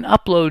 and you can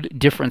upload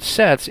different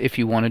sets if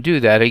you want to do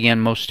that.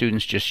 Again, most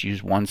students just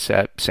use one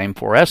set, same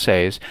 4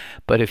 essays,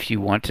 but if you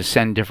want to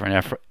send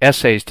different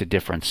essays to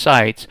different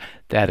sites,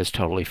 that is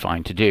totally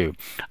fine to do.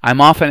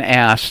 I'm often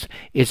asked,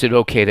 is it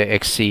okay to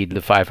exceed the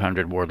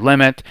 500-word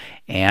limit?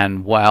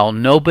 And while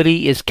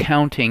nobody is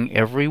counting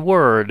every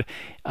word,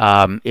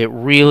 it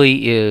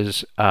really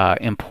is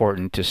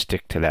important to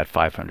stick to that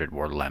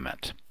 500-word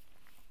limit.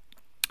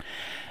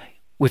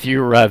 With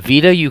your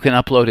Vita, you can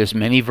upload as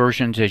many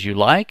versions as you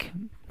like.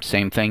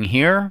 Same thing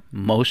here.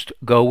 Most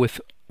go with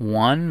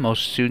one.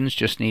 Most students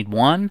just need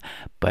one,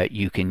 but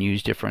you can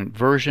use different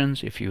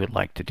versions if you would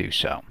like to do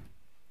so.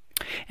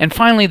 And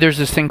finally, there's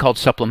this thing called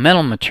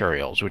supplemental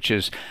materials, which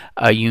is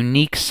a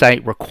unique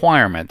site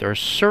requirement. There are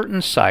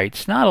certain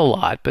sites, not a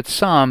lot, but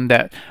some,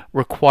 that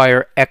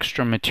require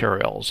extra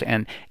materials.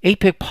 And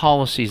APIC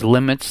policies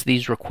limits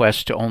these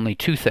requests to only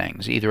 2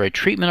 things, either a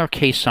treatment or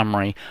case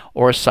summary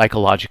or a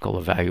psychological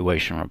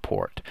evaluation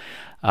report.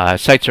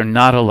 Sites are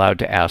not allowed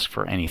to ask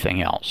for anything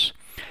else.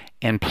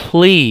 And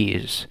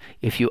please,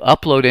 if you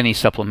upload any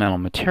supplemental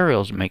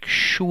materials, make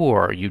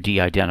sure you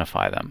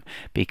de-identify them,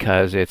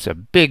 because it's a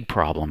big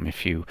problem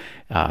if you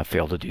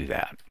fail to do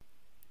that.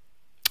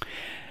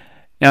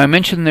 Now, I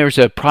mentioned there's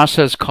a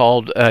process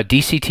called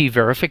DCT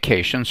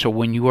verification. So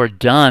when you are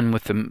done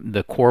with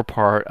the core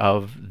part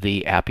of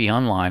the APPE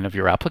Online of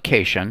your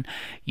application,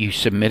 you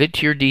submit it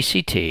to your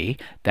DCT.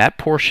 That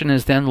portion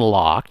is then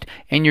locked,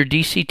 and your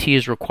DCT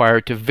is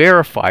required to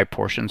verify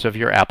portions of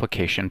your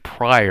application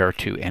prior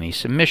to any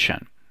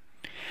submission.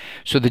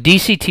 So the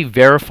DCT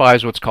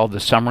verifies what's called the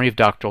Summary of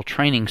Doctoral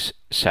Training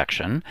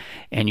section,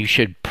 and you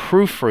should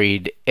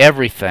proofread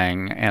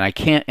everything, and I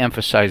can't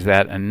emphasize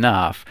that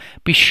enough.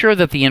 Be sure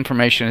that the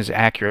information is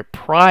accurate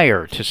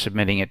prior to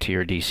submitting it to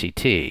your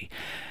DCT.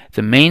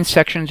 The main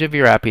sections of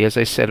your APPE, as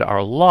I said,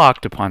 are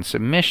locked upon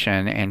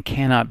submission and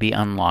cannot be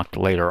unlocked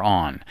later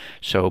on,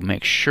 so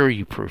make sure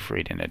you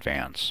proofread in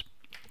advance.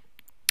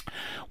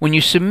 When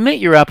you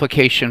submit your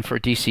application for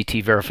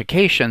DCT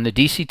verification, the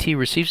DCT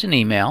receives an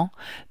email.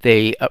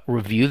 They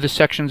review the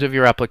sections of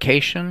your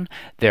application.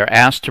 They're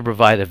asked to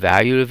provide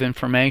evaluative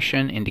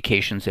information,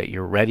 indications that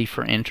you're ready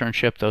for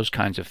internship, those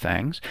kinds of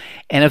things.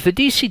 And if the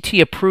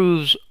DCT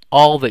approves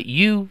all that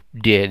you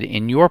did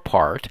in your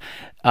part,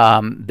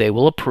 they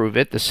will approve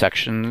it. The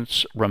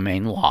sections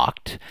remain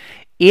locked.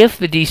 If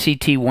the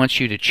DCT wants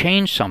you to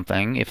change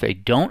something, if they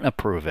don't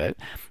approve it,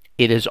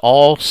 it is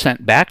all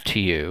sent back to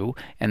you,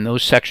 and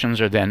those sections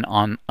are then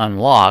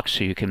unlocked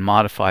so you can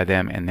modify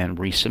them and then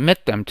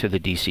resubmit them to the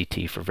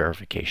DCT for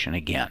verification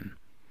again.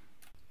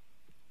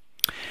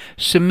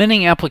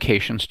 Submitting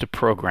applications to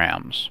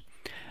programs.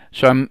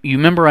 So you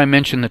remember I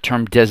mentioned the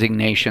term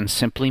designation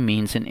simply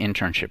means an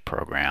internship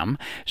program.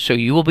 So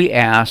you will be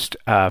asked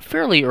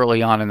fairly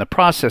early on in the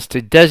process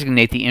to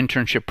designate the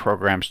internship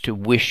programs to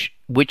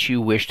which you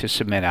wish to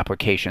submit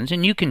applications,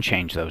 and you can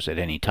change those at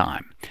any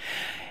time.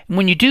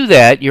 When you do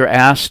that, you're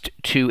asked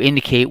to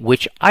indicate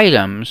which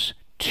items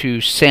to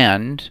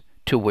send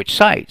to which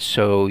sites.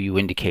 So you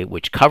indicate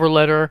which cover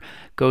letter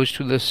goes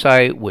to the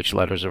site, which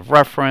letters of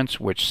reference,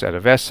 which set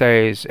of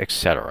essays,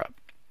 etc.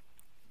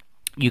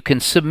 You can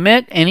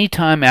submit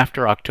anytime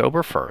after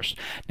October 1st.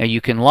 Now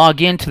you can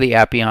log into the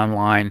Appy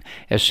Online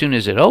as soon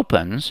as it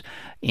opens,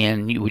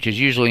 which is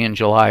usually in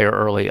July or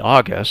early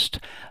August,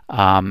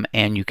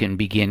 and you can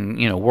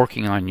begin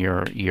working on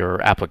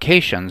your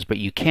applications, but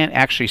you can't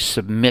actually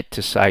submit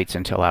to sites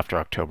until after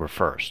October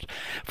 1st.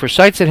 For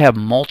sites that have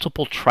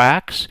multiple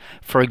tracks,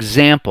 for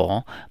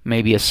example,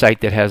 maybe a site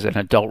that has an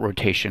adult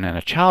rotation and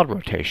a child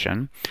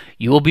rotation,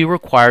 you will be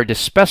required to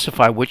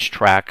specify which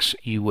tracks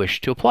you wish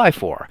to apply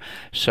for.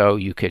 So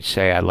you could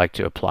say, I'd like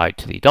to apply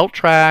to the adult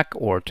track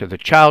or to the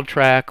child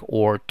track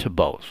or to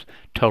both.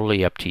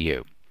 Totally up to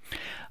you.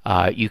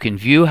 You can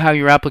view how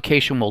your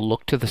application will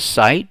look to the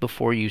site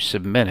before you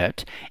submit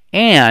it,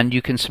 and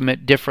you can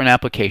submit different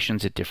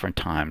applications at different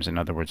times. In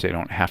other words, they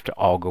don't have to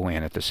all go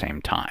in at the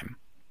same time.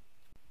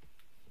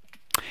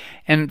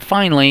 And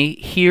finally,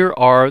 here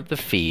are the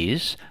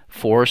fees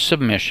for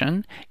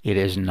submission. It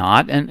is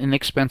not an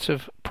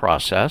inexpensive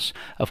process.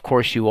 Of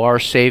course, you are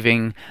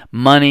saving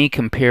money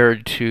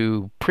compared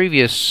to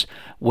previous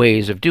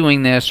ways of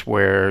doing this,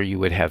 where you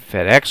would have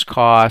FedEx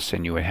costs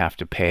and you would have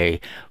to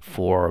pay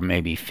for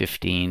maybe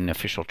 15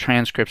 official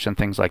transcripts and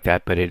things like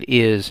that, but it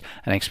is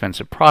an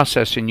expensive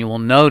process, and you will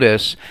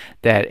notice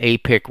that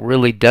APIC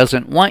really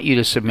doesn't want you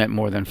to submit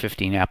more than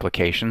 15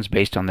 applications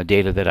based on the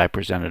data that I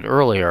presented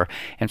earlier,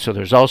 and so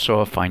there's also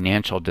a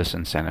financial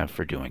disincentive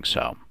for doing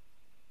so.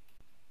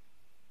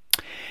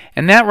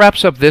 And that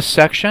wraps up this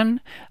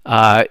section.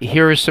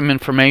 Here is some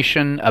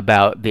information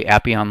about the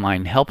Appy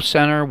Online Help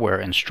Center, where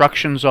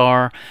instructions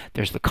are.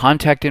 There's the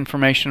contact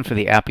information for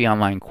the Appy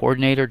Online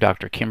coordinator,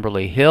 Dr.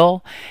 Kimberly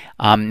Hill.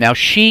 Now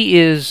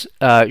she's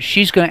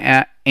going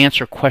to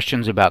answer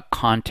questions about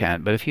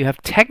content, but if you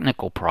have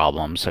technical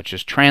problems such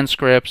as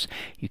transcripts,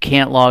 you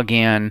can't log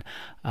in,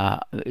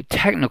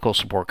 technical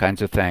support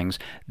kinds of things,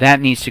 that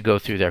needs to go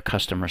through their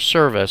customer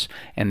service,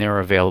 and they're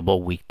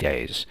available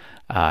weekdays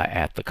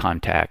at the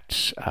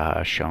contacts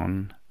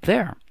shown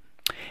there.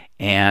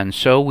 And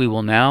so we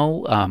will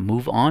now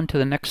move on to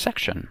the next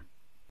section.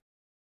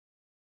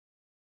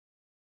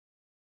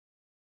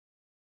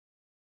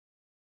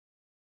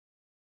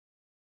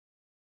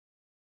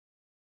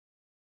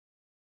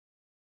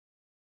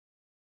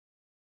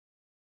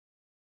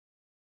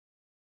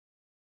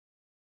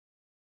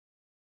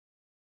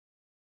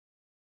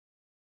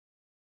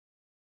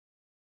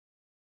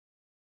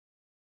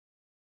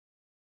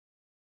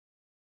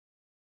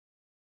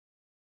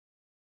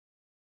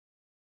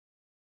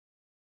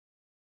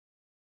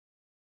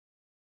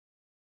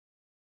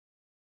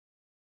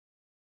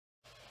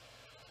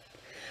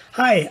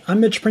 Hi,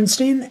 I'm Mitch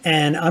Prinstein,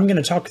 and I'm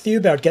going to talk with you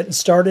about getting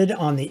started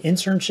on the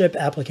internship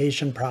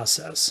application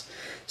process.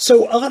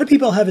 So a lot of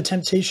people have a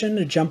temptation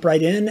to jump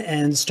right in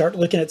and start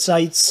looking at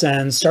sites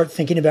and start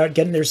thinking about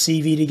getting their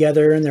CV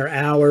together and their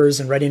hours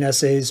and writing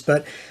essays,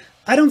 but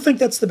I don't think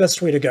that's the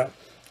best way to go.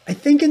 I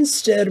think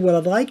instead what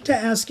I'd like to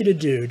ask you to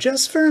do,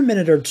 just for a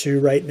minute or two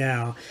right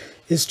now,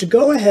 is to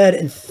go ahead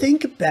and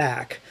think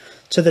back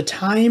to the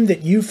time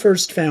that you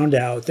first found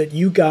out that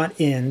you got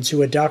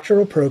into a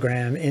doctoral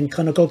program in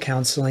clinical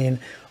counseling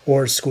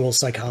or school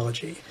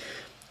psychology.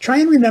 Try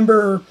and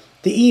remember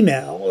the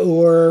email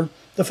or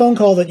the phone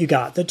call that you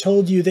got that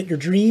told you that your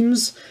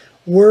dreams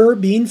were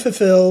being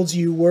fulfilled.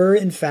 You were,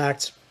 in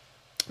fact,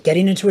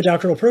 getting into a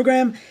doctoral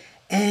program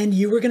and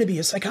you were going to be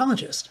a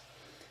psychologist.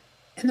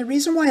 And the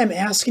reason why I'm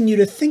asking you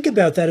to think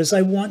about that is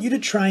I want you to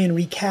try and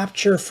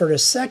recapture for a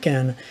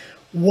second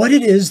what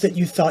it is that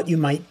you thought you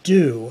might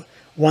do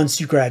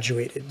once you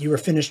graduated, you were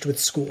finished with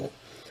school.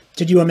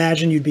 Did you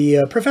imagine you'd be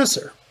a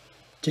professor?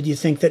 Did you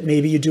think that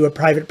maybe you'd do a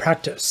private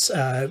practice,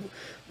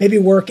 maybe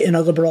work in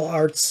a liberal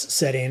arts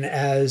setting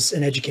as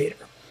an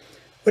educator?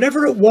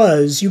 Whatever it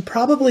was, you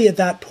probably at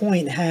that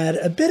point had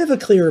a bit of a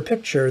clearer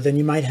picture than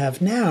you might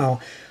have now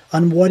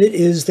on what it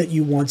is that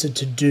you wanted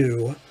to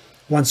do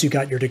once you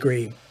got your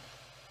degree.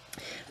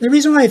 The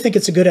reason why I think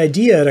it's a good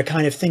idea to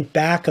kind of think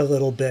back a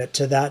little bit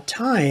to that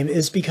time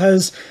is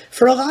because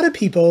for a lot of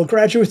people,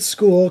 graduate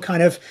school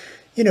kind of,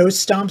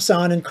 stomps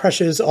on and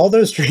crushes all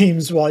those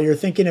dreams while you're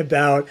thinking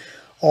about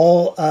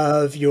all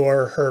of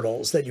your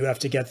hurdles that you have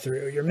to get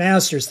through, your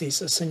master's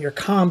thesis and your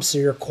comps or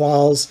your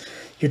quals,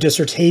 your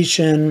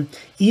dissertation,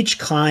 each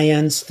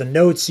client, the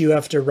notes you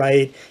have to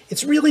write.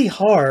 It's really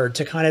hard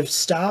to kind of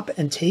stop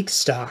and take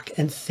stock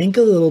and think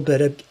a little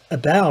bit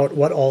about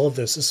what all of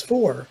this is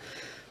for.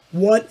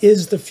 What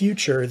is the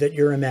future that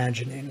you're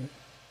imagining?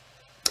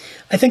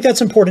 I think that's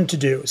important to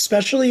do,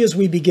 especially as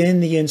we begin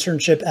the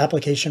internship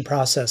application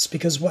process,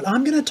 because what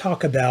I'm going to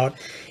talk about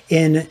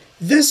in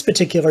this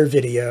particular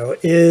video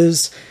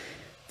is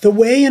the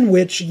way in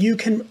which you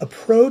can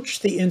approach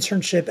the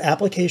internship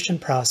application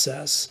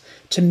process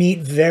to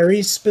meet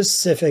very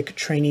specific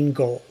training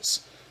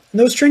goals. And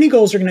those training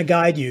goals are going to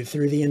guide you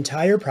through the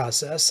entire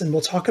process, and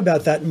we'll talk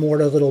about that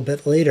more a little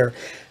bit later.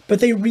 But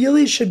they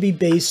really should be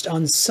based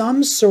on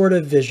some sort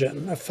of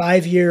vision, a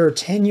 5-year or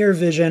 10-year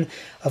vision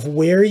of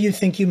where you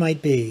think you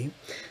might be.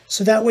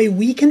 So that way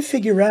we can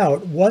figure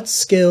out what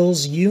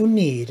skills you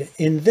need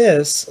in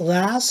this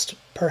last,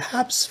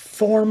 perhaps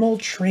formal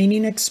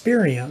training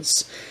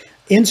experience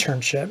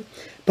internship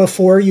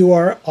before you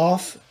are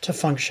off to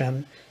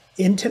function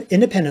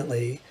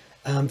independently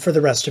for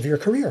the rest of your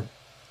career.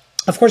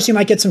 Of course, you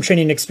might get some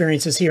training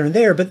experiences here and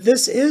there, but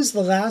this is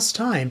the last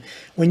time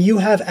when you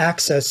have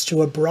access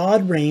to a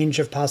broad range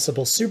of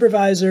possible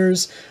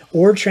supervisors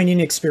or training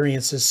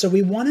experiences. So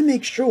we want to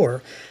make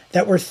sure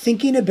that we're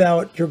thinking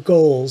about your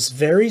goals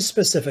very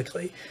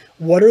specifically.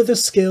 What are the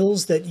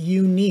skills that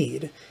you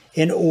need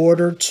in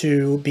order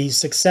to be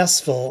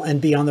successful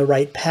and be on the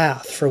right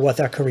path for what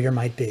that career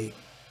might be?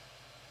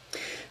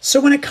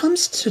 So when it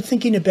comes to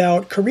thinking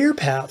about career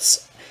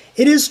paths,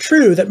 it is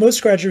true that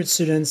most graduate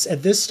students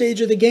at this stage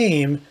of the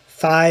game,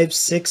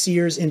 5-6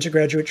 years into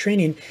graduate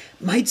training,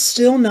 might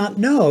still not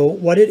know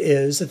what it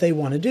is that they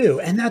want to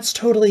do. And that's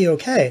totally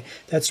okay.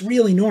 That's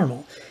really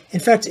normal. In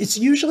fact, it's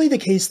usually the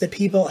case that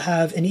people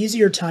have an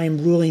easier time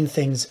ruling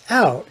things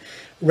out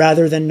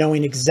rather than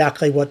knowing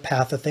exactly what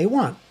path that they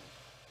want.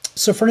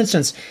 So for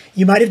instance,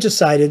 you might have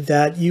decided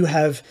that you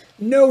have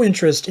no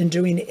interest in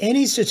doing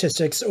any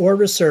statistics or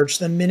research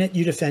the minute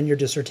you defend your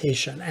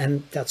dissertation,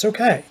 and that's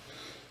okay.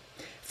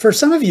 For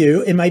some of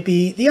you, it might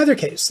be the other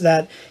case,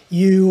 that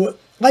you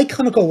like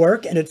clinical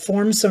work and it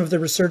forms some of the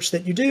research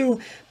that you do,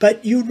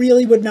 but you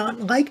really would not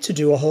like to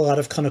do a whole lot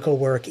of clinical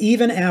work,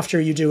 even after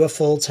you do a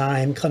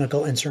full-time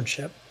clinical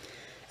internship.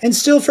 And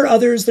still for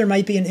others, there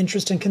might be an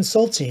interest in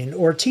consulting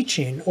or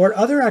teaching or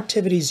other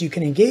activities you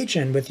can engage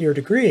in with your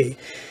degree.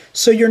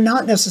 So you're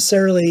not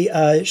necessarily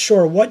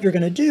sure what you're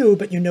going to do,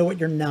 but you know what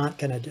you're not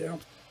going to do.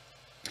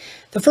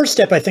 The first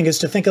step, I think, is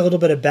to think a little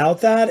bit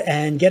about that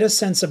and get a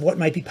sense of what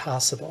might be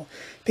possible,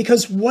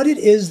 because what it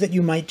is that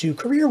you might do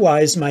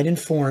career-wise might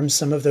inform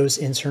some of those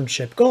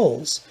internship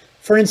goals.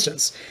 For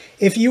instance,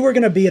 if you were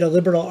going to be at a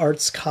liberal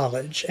arts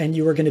college and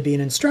you were going to be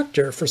an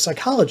instructor for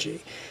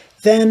psychology,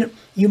 then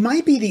you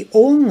might be the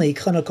only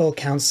clinical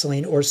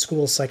counseling or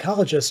school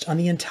psychologist on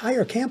the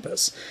entire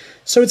campus.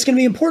 So it's going to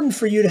be important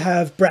for you to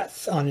have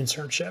breadth on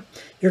internship.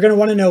 You're going to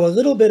want to know a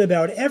little bit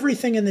about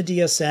everything in the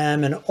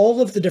DSM and all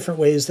of the different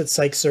ways that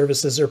psych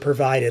services are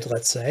provided,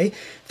 let's say.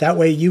 That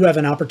way you have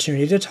an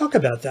opportunity to talk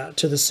about that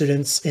to the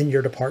students in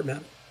your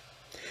department.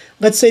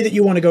 Let's say that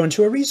you want to go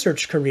into a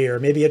research career,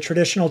 maybe a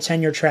traditional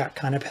tenure track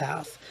kind of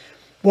path.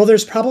 Well,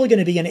 there's probably going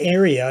to be an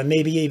area,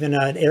 maybe even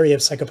an area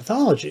of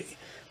psychopathology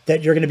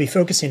that you're going to be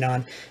focusing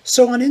on.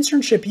 So on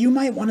internship, you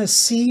might want to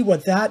see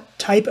what that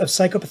type of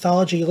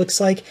psychopathology looks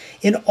like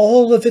in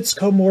all of its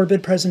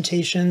comorbid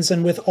presentations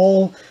and with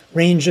all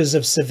ranges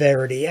of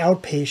severity,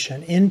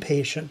 outpatient,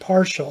 inpatient,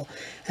 partial,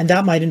 and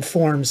that might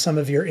inform some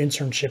of your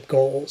internship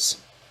goals.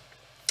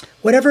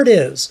 Whatever it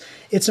is,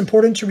 it's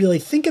important to really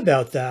think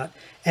about that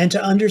and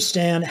to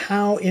understand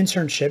how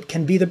internship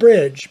can be the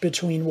bridge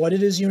between what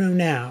it is you know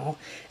now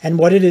and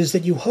what it is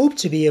that you hope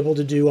to be able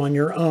to do on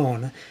your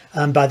own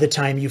by the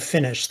time you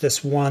finish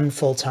this one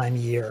full-time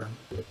year.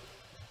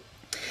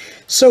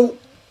 So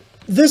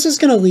this is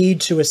going to lead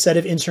to a set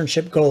of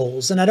internship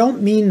goals. And I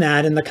don't mean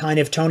that in the kind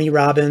of Tony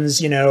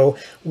Robbins,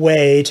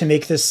 way to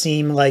make this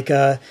seem like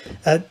a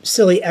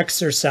silly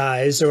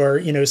exercise or,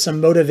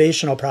 some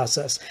motivational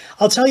process.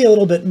 I'll tell you a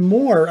little bit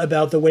more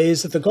about the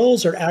ways that the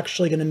goals are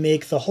actually going to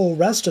make the whole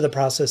rest of the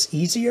process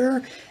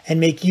easier and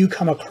make you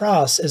come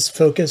across as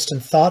focused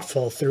and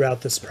thoughtful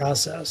throughout this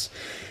process.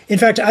 In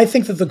fact, I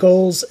think that the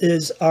goals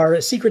are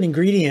a secret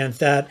ingredient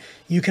that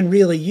you can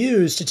really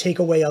use to take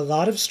away a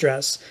lot of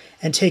stress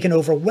and take an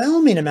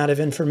overwhelming amount of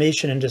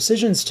information and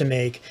decisions to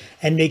make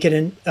and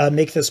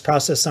make this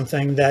process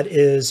something that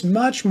is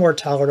much more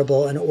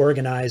tolerable and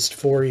organized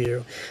for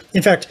you.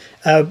 In fact,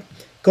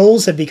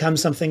 goals have become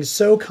something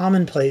so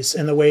commonplace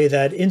in the way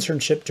that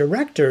internship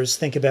directors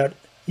think about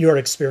your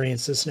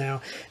experiences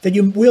now that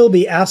you will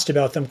be asked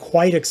about them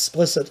quite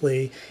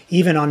explicitly,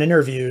 even on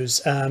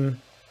interviews.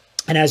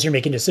 And as you're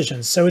making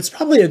decisions. So it's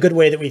probably a good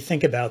way that we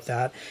think about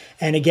that.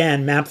 And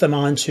again, map them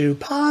onto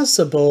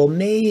possible,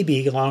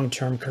 maybe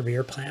long-term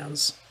career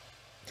plans.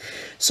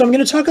 So I'm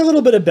going to talk a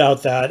little bit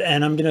about that,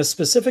 and I'm going to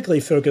specifically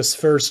focus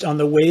first on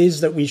the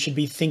ways that we should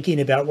be thinking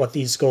about what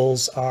these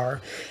goals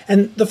are.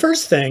 And the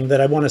first thing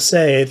that I want to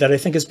say that I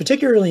think is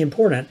particularly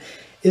important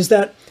is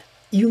that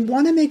you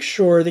want to make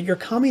sure that you're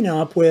coming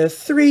up with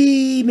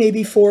 3,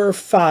 maybe 4 or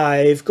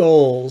 5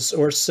 goals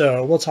or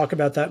so. We'll talk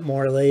about that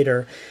more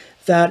later,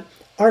 that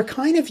are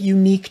kind of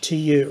unique to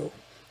you.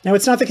 Now,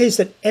 it's not the case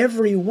that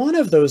every one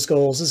of those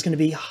goals is going to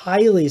be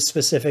highly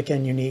specific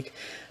and unique,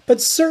 but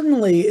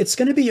certainly it's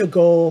going to be a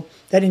goal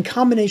that in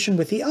combination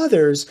with the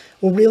others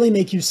will really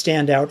make you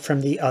stand out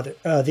from the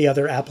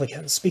other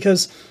applicants.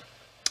 Because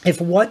if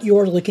what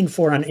you're looking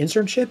for on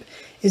internship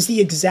is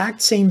the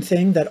exact same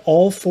thing that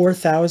all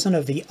 4,000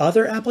 of the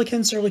other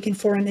applicants are looking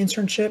for on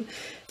internship,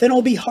 then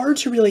it'll be hard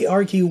to really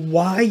argue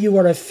why you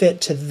are a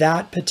fit to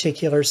that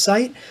particular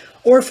site,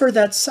 or for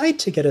that site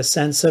to get a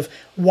sense of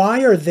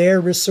why are their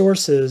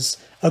resources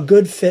a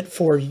good fit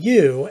for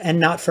you and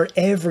not for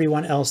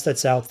everyone else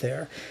that's out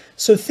there.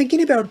 So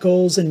thinking about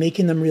goals and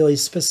making them really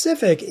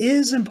specific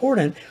is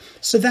important.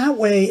 So that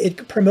way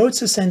it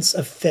promotes a sense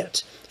of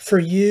fit for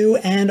you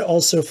and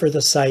also for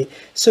the site.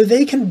 So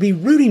they can be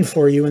rooting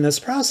for you in this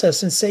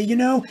process and say, you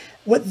know,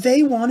 what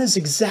they want is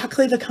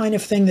exactly the kind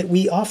of thing that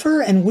we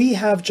offer. And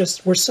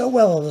we're so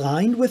well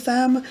aligned with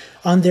them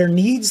on their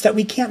needs that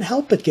we can't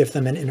help but give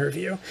them an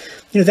interview.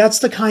 You know, that's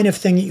the kind of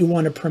thing that you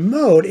want to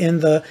promote in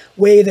the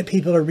way that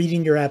people are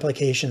reading your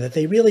application, that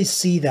they really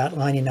see that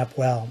lining up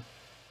well.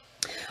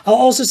 I'll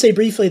also say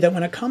briefly that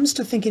when it comes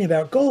to thinking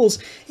about goals,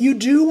 you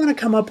do want to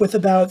come up with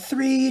about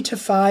 3 to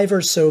 5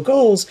 or so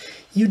goals.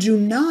 You do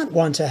not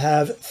want to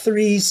have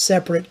 3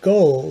 separate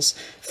goals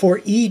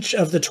for each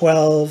of the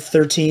 12,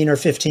 13, or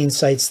 15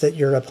 sites that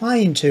you're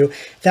applying to.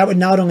 That would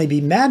not only be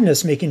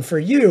madness making for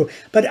you,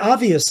 but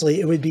obviously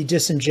it would be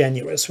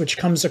disingenuous, which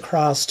comes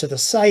across to the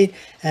site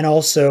and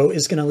also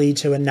is going to lead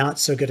to a not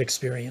so good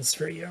experience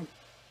for you.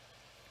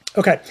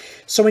 Okay,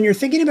 so when you're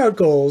thinking about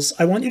goals,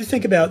 I want you to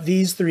think about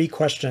these 3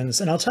 questions,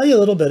 and I'll tell you a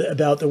little bit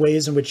about the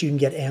ways in which you can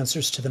get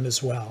answers to them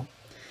as well.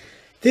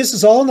 This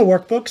is all in the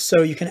workbook,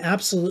 so you can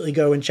absolutely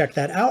go and check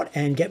that out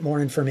and get more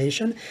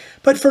information.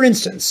 But for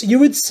instance, you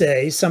would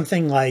say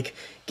something like,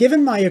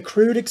 given my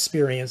accrued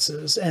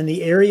experiences and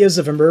the areas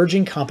of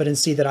emerging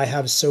competency that I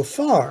have so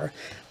far,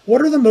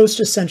 what are the most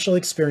essential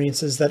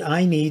experiences that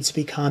I need to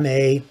become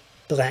a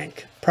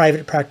blank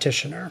private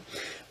practitioner?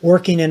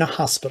 Working in a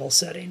hospital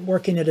setting,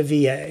 working at a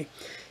VA.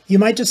 You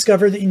might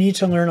discover that you need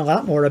to learn a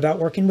lot more about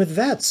working with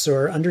vets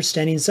or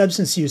understanding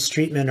substance use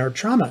treatment or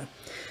trauma.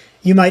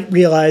 You might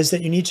realize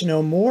that you need to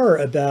know more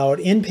about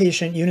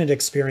inpatient unit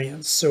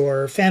experience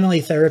or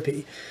family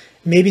therapy.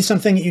 Maybe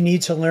something that you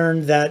need to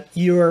learn that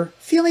you're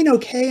feeling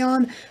okay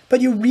on,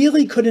 but you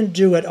really couldn't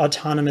do it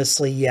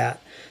autonomously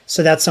yet.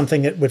 So that's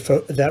something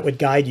that would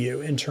guide you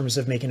in terms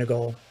of making a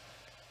goal.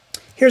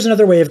 Here's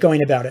another way of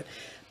going about it.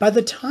 By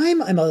the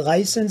time I'm a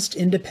licensed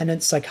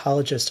independent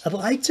psychologist, I'd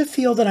like to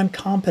feel that I'm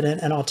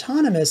competent and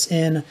autonomous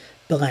in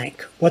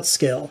blank. What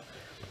skill?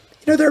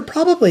 You know, there are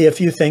probably a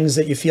few things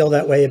that you feel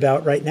that way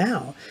about right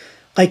now.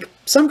 Like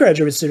some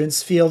graduate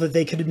students feel that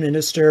they could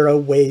administer a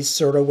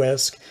WACE or a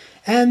WISC,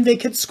 and they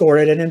could score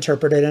it and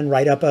interpret it and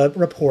write up a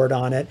report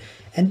on it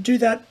and do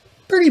that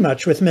pretty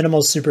much with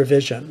minimal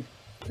supervision.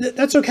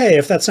 That's okay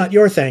if that's not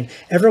your thing.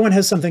 Everyone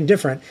has something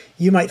different.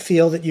 You might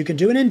feel that you can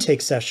do an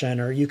intake session,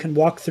 or you can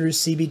walk through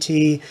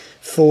CBT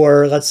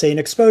for, let's say, an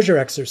exposure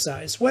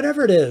exercise.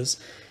 Whatever it is,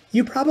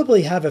 you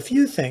probably have a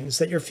few things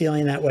that you're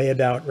feeling that way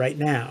about right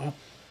now.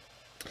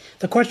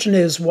 The question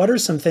is, what are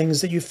some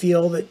things that you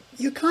feel that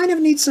you kind of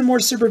need some more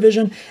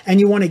supervision and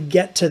you want to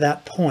get to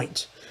that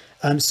point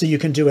so you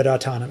can do it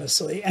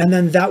autonomously? And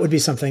then that would be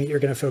something that you're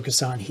going to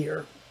focus on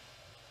here.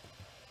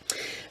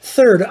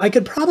 Third, I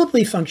could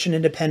probably function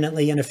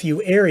independently in a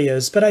few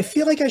areas, but I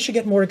feel like I should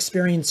get more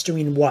experience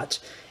doing what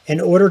in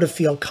order to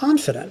feel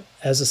confident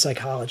as a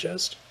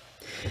psychologist.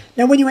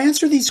 Now, when you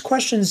answer these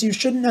questions, you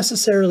shouldn't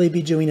necessarily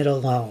be doing it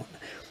alone.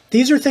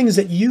 These are things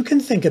that you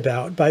can think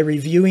about by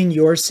reviewing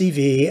your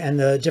CV and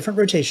the different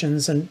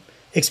rotations and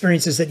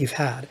experiences that you've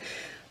had.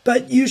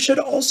 But you should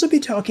also be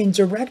talking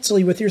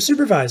directly with your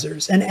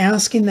supervisors and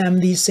asking them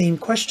these same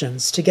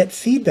questions to get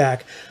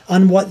feedback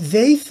on what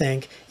they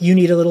think you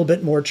need a little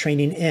bit more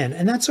training in.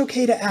 And that's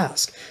okay to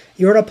ask.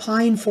 You're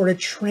applying for a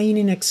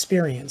training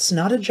experience,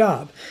 not a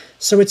job.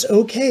 So it's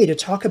okay to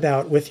talk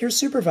about with your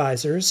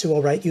supervisors who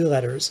will write you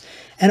letters,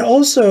 and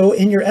also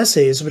in your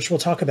essays, which we'll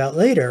talk about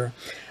later,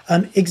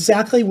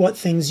 exactly what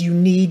things you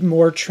need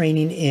more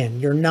training in,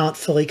 you're not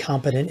fully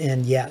competent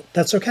in yet.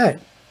 That's okay.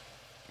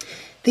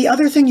 The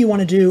other thing you want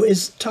to do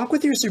is talk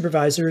with your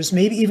supervisors,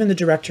 maybe even the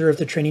director of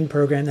the training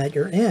program that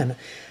you're in,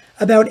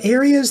 about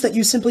areas that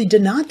you simply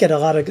did not get a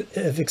lot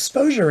of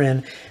exposure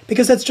in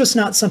because that's just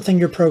not something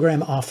your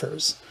program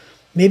offers.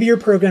 Maybe your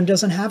program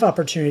doesn't have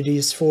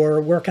opportunities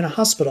for work in a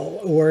hospital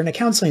or in a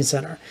counseling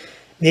center.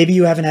 Maybe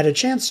you haven't had a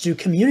chance to do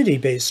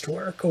community-based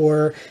work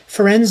or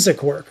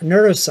forensic work,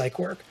 neuropsych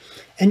work.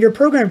 And your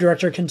program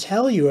director can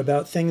tell you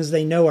about things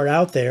they know are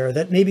out there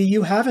that maybe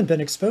you haven't been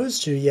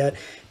exposed to yet,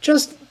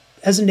 just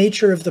as a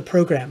nature of the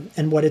program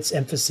and what its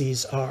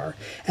emphases are.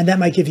 And that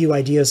might give you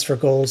ideas for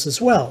goals as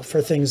well,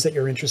 for things that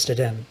you're interested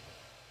in.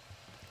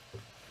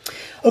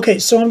 Okay,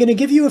 so I'm going to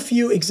give you a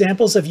few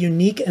examples of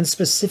unique and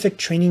specific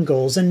training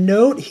goals. And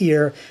note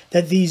here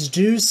that these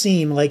do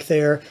seem like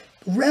they're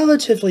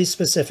relatively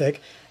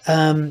specific,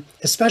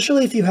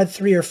 especially if you had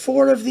 3 or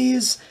 4 of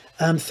these,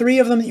 3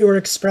 of them that you were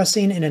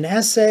expressing in an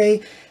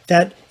essay,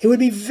 that it would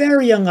be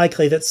very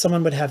unlikely that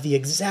someone would have the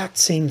exact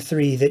same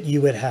 3 that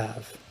you would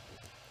have.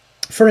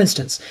 For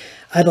instance,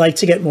 I'd like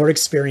to get more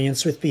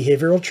experience with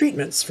behavioral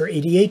treatments for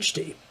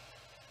ADHD.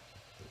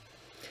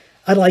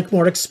 I'd like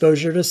more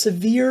exposure to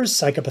severe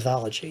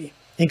psychopathology,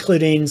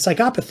 including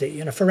psychopathy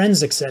in a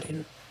forensic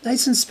setting,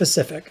 nice and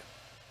specific.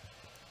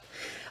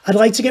 I'd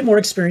like to get more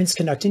experience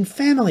conducting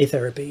family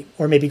therapy,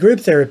 or maybe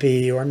group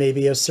therapy, or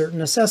maybe a certain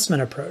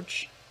assessment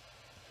approach.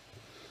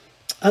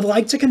 I'd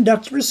like to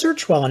conduct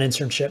research while on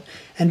internship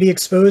and be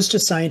exposed to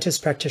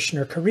scientist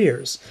practitioner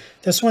careers.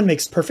 This one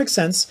makes perfect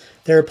sense.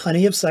 There are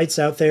plenty of sites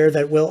out there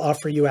that will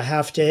offer you a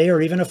half day or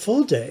even a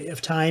full day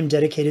of time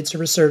dedicated to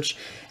research.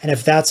 And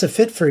if that's a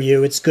fit for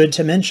you, it's good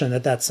to mention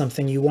that that's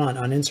something you want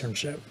on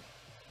internship.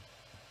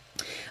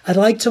 I'd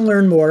like to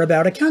learn more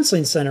about a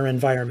counseling center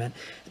environment,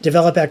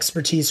 develop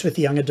expertise with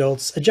young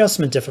adults'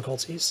 adjustment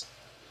difficulties.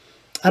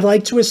 I'd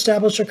like to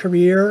establish a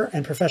career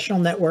and professional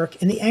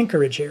network in the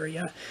Anchorage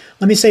area.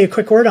 Let me say a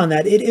quick word on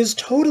that. It is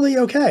totally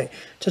okay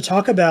to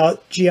talk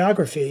about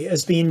geography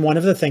as being one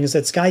of the things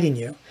that's guiding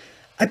you.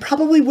 I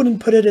probably wouldn't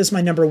put it as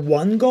my number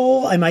one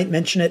goal. I might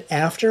mention it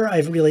after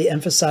I've really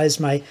emphasized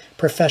my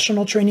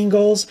professional training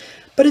goals,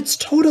 but it's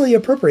totally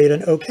appropriate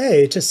and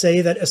okay to say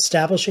that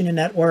establishing a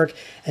network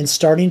and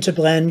starting to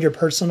blend your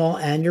personal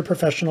and your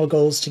professional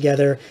goals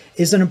together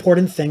is an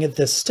important thing at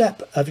this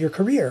step of your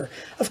career.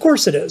 Of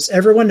course it is.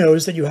 Everyone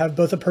knows that you have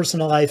both a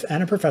personal life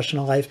and a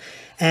professional life,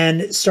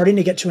 and starting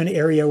to get to an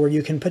area where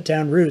you can put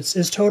down roots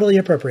is totally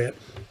appropriate,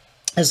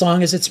 as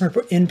long as it's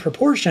in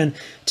proportion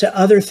to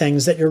other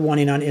things that you're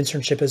wanting on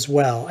internship as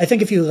well. I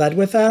think if you led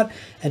with that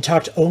and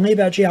talked only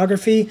about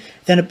geography,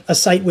 then a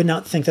site would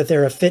not think that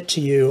they're a fit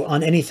to you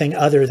on anything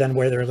other than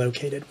where they're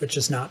located, which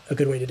is not a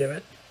good way to do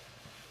it.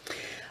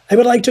 I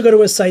would like to go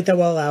to a site that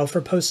will allow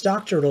for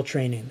postdoctoral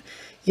training.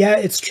 Yeah,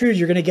 it's true.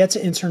 You're going to get to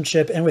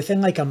internship and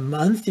within like a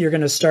month, you're going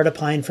to start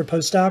applying for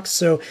postdocs.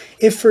 So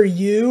if for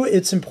you,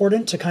 it's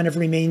important to kind of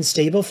remain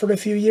stable for a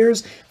few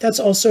years, that's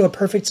also a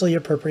perfectly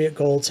appropriate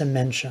goal to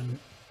mention.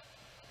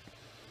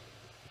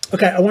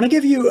 Okay, I want to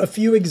give you a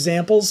few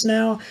examples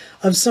now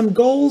of some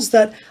goals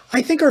that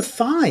I think are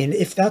fine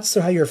if that's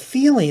how you're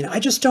feeling. I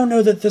just don't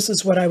know that this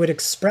is what I would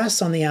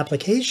express on the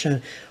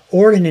application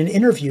or in an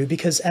interview,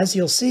 because as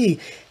you'll see,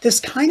 this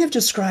kind of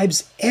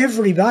describes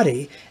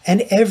everybody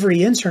and every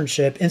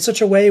internship in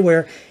such a way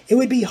where it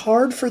would be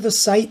hard for the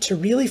site to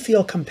really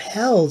feel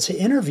compelled to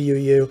interview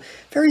you,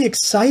 very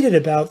excited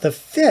about the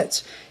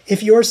fit,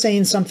 if you're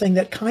saying something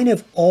that kind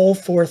of all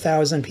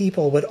 4,000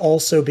 people would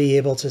also be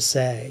able to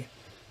say.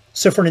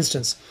 So for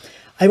instance,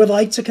 I would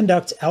like to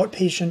conduct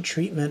outpatient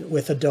treatment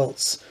with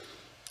adults.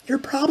 You're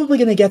probably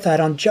going to get that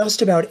on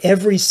just about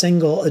every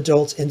single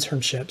adult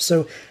internship.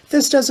 So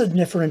this doesn't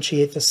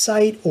differentiate the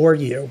site or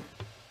you.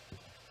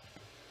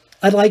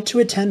 I'd like to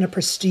attend a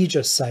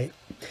prestigious site.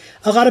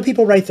 A lot of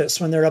people write this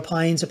when they're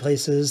applying to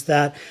places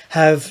that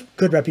have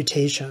good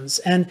reputations.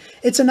 And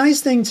it's a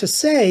nice thing to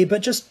say,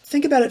 but just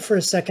think about it for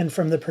a second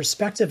from the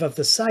perspective of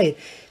the site.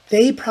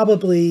 They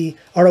probably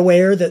are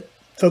aware that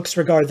folks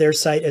regard their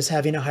site as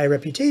having a high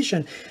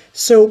reputation.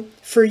 So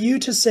for you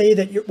to say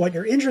that what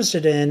you're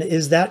interested in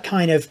is that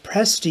kind of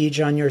prestige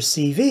on your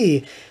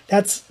CV,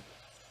 that's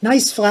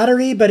nice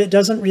flattery, but it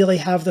doesn't really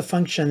have the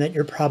function that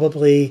you're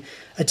probably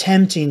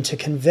attempting to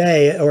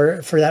convey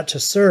or for that to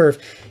serve.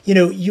 You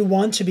know, you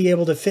want to be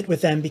able to fit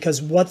with them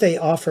because what they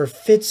offer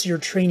fits your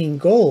training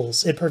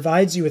goals. It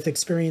provides you with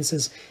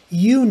experiences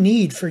you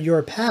need for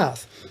your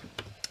path.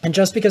 And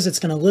just because it's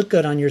going to look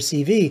good on your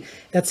CV,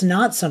 that's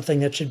not something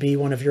that should be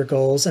one of your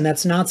goals. And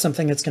that's not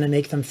something that's going to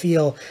make them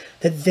feel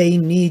that they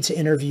need to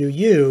interview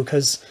you,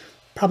 because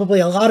probably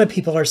a lot of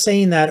people are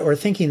saying that or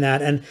thinking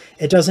that, and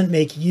it doesn't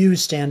make you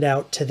stand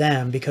out to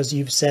them because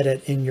you've said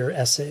it in your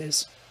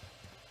essays.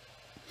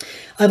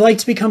 I'd like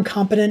to become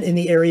competent in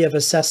the area of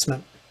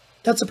assessment.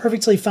 That's a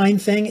perfectly fine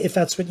thing if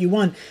that's what you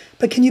want,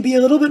 but can you be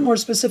a little bit more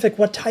specific?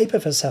 What type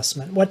of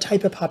assessment? What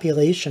type of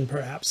population,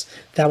 perhaps?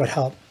 That would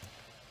help.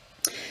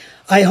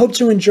 I hope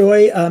to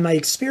enjoy my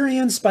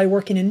experience by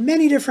working in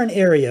many different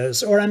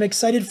areas, or I'm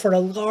excited for a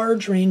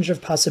large range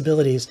of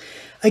possibilities.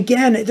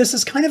 Again, this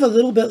is kind of a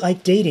little bit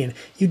like dating.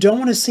 You don't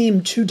want to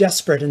seem too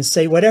desperate and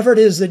say, whatever it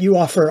is that you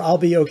offer, I'll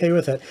be okay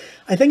with it.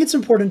 I think it's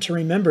important to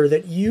remember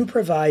that you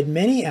provide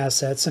many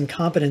assets and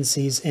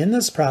competencies in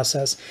this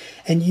process,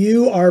 and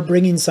you are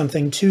bringing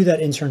something to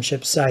that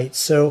internship site.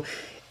 So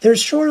there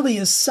surely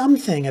is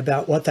something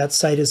about what that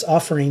site is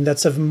offering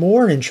that's of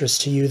more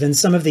interest to you than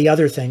some of the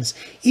other things.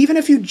 Even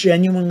if you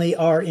genuinely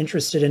are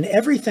interested in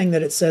everything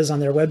that it says on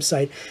their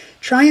website,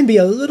 try and be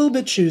a little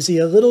bit choosy,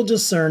 a little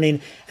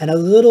discerning, and a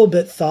little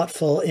bit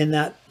thoughtful in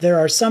that there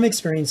are some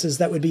experiences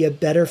that would be a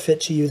better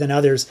fit to you than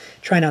others.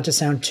 Try not to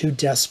sound too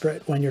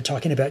desperate when you're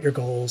talking about your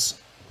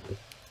goals.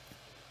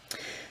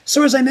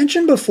 So as I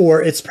mentioned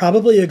before, it's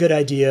probably a good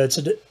idea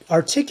to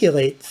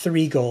articulate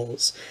 3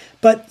 goals,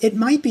 but it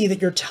might be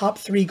that your top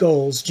 3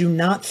 goals do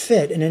not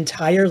fit an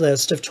entire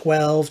list of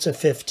 12 to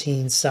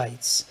 15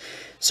 sites.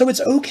 So it's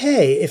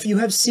okay if you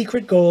have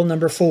secret goal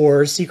number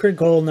 4, secret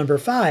goal number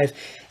 5,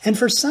 and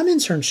for some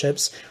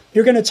internships,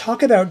 you're going to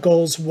talk about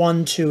goals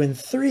 1, 2, and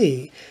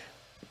 3.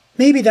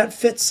 Maybe that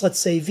fits, let's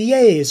say,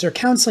 VAs or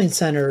counseling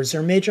centers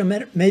or major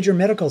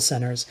medical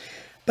centers.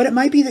 But it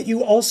might be that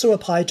you also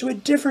apply to a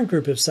different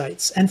group of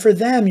sites. And for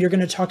them, you're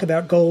going to talk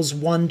about goals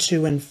 1,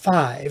 2, and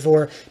 5,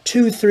 or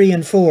 2, 3,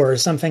 and 4, or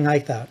something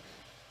like that.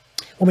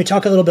 When we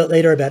talk a little bit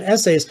later about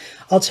essays,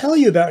 I'll tell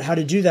you about how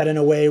to do that in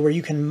a way where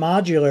you can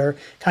modular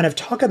kind of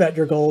talk about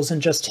your goals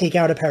and just take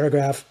out a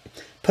paragraph,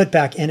 put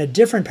back in a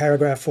different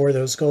paragraph for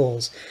those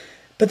goals.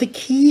 But the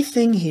key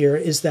thing here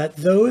is that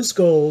those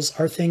goals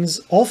are things,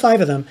 all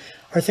 5 of them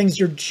are things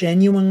you're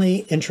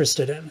genuinely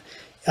interested in.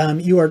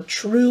 You are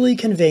truly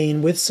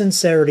conveying with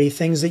sincerity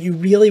things that you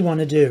really want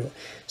to do.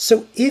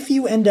 So if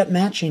you end up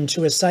matching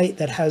to a site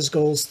that has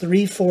goals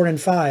 3, 4, and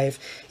 5,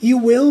 you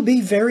will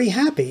be very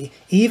happy,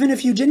 even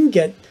if you didn't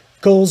get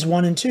goals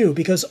 1 and 2,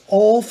 because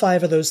all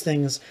 5 of those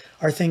things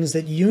are things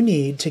that you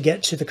need to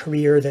get to the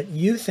career that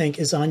you think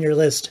is on your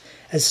list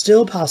as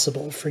still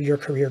possible for your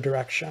career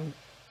direction.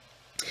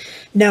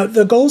 Now,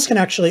 the goals can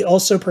actually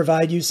also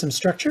provide you some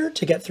structure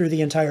to get through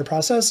the entire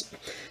process.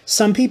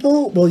 Some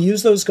people will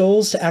use those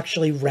goals to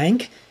actually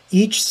rank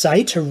each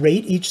site, to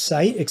rate each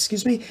site,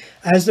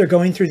 as they're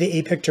going through the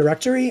APIC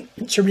directory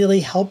to really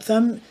help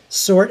them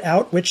sort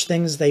out which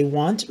things they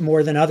want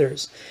more than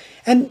others.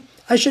 And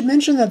I should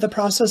mention that the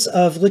process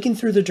of looking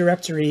through the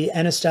directory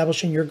and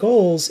establishing your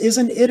goals is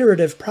an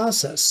iterative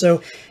process.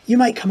 So you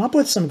might come up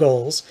with some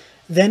goals,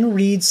 then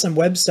read some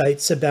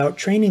websites about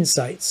training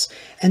sites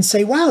and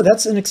say, wow,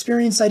 that's an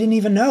experience I didn't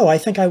even know. I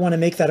think I want to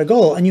make that a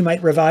goal. And you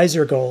might revise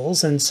your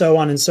goals and so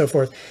on and so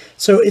forth.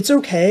 So it's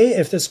okay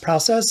if this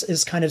process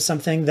is kind of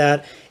something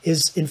that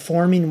is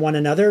informing one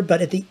another,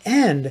 but at the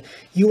end,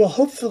 you will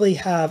hopefully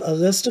have a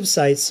list of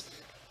sites.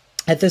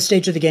 At this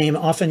stage of the game,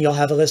 often you'll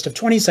have a list of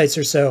 20 sites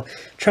or so.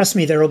 Trust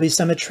me, there will be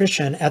some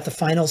attrition at the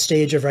final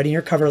stage of writing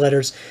your cover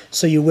letters,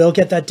 so you will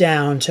get that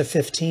down to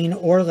 15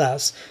 or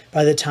less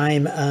by the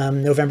time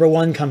November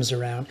 1 comes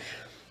around.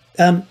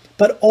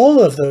 But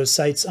all of those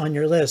sites on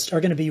your list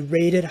are going to be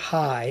rated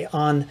high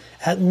on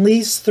at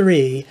least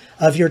 3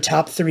 of your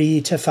top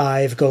 3 to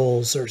 5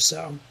 goals or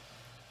so.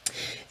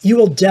 You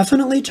will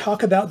definitely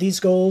talk about these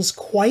goals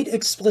quite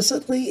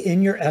explicitly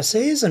in your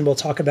essays, and we'll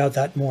talk about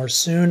that more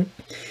soon.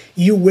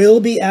 You will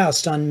be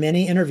asked on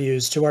many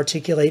interviews to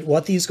articulate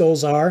what these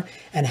goals are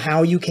and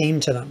how you came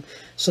to them.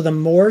 So the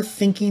more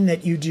thinking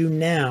that you do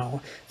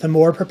now, the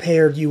more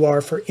prepared you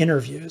are for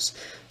interviews.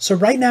 So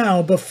right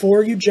now,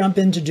 before you jump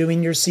into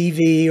doing your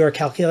CV or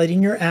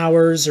calculating your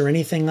hours or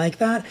anything like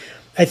that,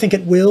 I think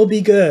it will be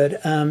good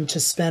to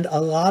spend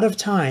a lot of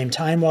time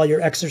while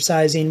you're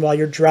exercising, while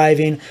you're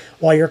driving,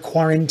 while you're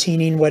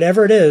quarantining,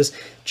 whatever it is,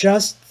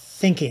 just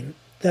thinking.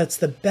 That's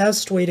the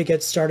best way to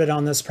get started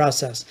on this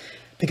process,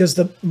 because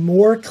the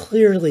more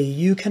clearly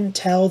you can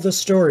tell the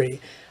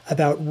story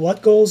about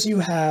what goals you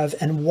have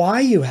and why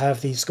you have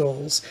these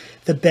goals,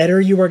 the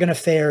better you are going to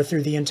fare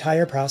through the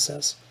entire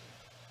process.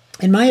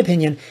 In my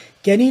opinion,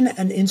 getting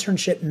an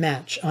internship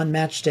match on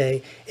match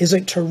day is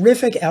a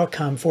terrific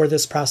outcome for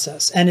this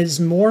process, and it is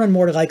more and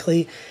more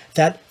likely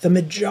that the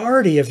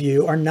majority of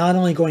you are not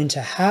only going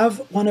to have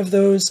one of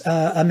those,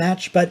 a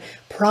match, but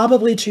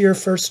probably to your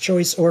first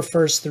choice or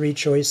first 3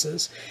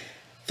 choices.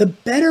 The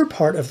better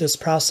part of this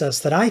process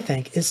that I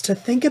think is to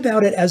think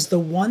about it as the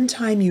one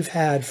time you've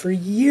had for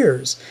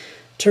years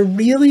to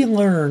really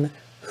learn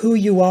who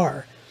you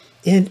are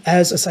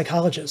as a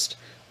psychologist.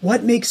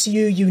 What makes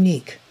you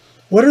unique?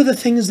 What are the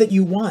things that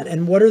you want,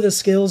 and what are the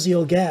skills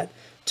you'll get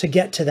to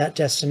that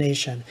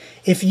destination?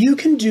 If you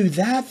can do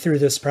that through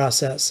this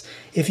process,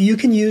 if you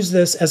can use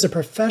this as a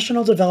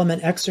professional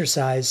development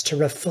exercise to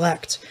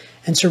reflect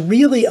and to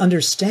really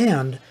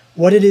understand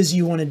what it is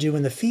you want to do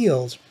in the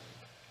field,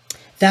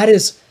 that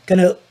is going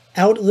to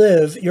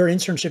outlive your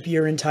internship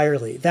year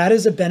entirely. That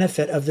is a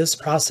benefit of this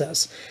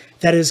process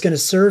that is going to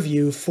serve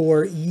you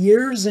for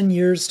years and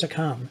years to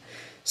come.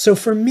 So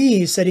for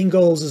me, setting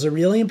goals is a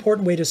really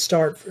important way to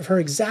start for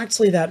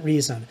exactly that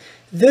reason.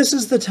 This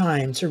is the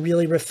time to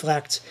really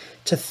reflect,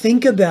 to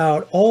think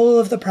about all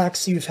of the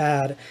pracs you've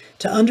had,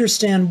 to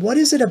understand what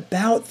is it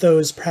about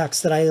those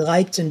pracs that I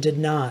liked and did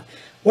not.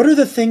 What are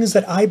the things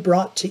that I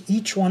brought to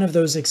each one of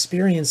those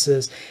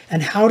experiences,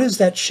 and how does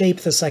that shape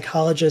the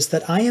psychologist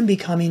that I am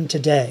becoming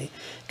today?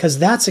 Because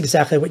that's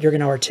exactly what you're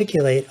going to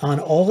articulate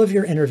on all of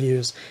your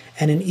interviews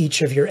and in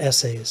each of your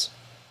essays.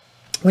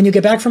 When you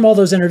get back from all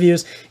those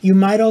interviews, you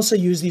might also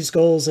use these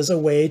goals as a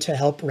way to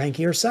help rank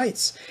your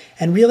sites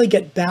and really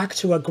get back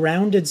to a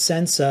grounded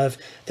sense of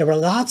there were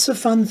lots of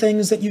fun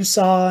things that you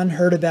saw and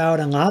heard about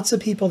and lots of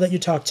people that you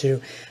talked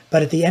to.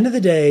 But at the end of the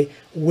day,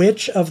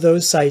 which of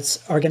those sites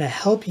are going to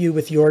help you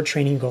with your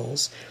training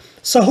goals?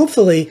 So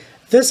hopefully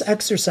this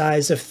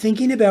exercise of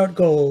thinking about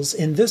goals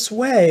in this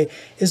way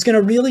is going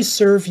to really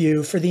serve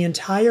you for the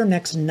entire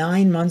next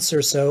 9 months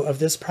or so of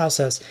this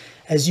process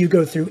as you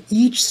go through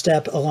each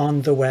step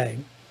along the way.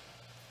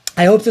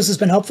 I hope this has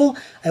been helpful.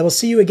 I will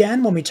see you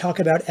again when we talk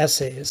about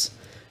essays.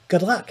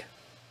 Good luck.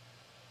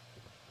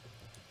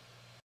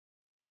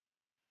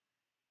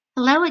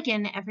 Hello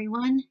again,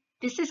 everyone.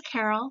 This is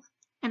Carol,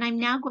 and I'm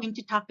now going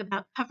to talk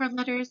about cover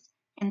letters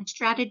and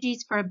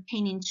strategies for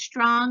obtaining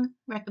strong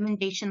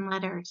recommendation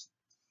letters.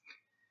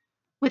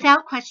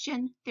 Without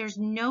question, there's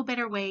no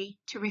better way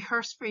to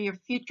rehearse for your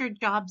future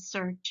job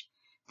search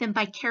than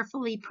by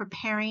carefully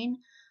preparing,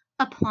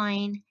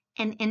 applying,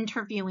 and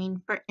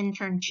interviewing for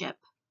internship.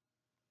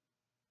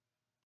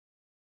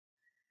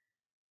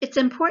 It's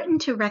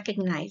important to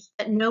recognize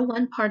that no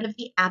one part of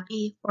the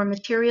API or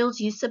materials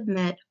you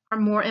submit are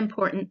more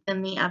important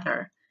than the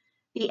other.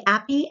 The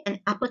APPE and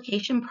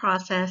application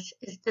process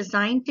is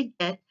designed to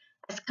get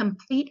as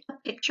complete a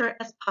picture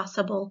as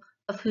possible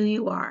of who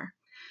you are.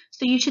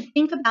 So you should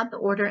think about the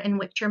order in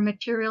which your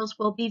materials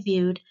will be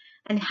viewed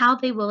and how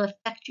they will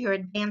affect your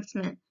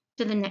advancement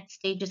to the next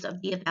stages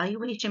of the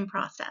evaluation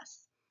process.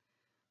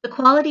 The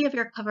quality of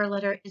your cover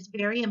letter is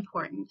very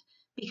important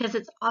because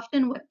it's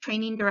often what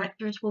training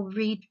directors will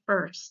read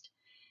first.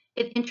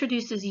 It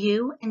introduces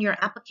you and your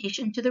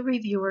application to the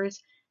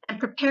reviewers and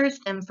prepares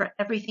them for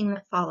everything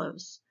that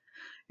follows.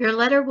 Your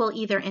letter will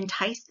either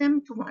entice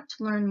them to want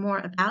to learn more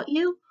about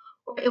you,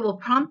 or it will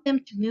prompt them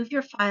to move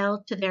your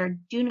file to their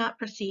Do Not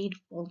Proceed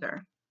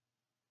folder.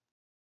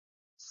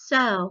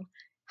 So,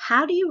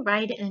 how do you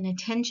write an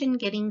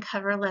attention-getting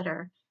cover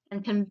letter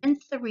and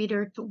convince the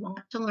reader to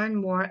want to learn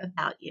more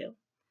about you?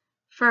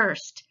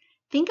 First,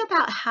 think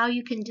about how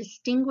you can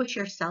distinguish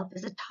yourself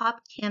as a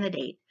top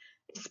candidate,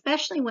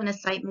 especially when a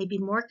site may be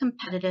more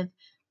competitive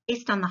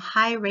based on the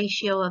high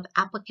ratio of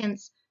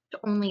applicants to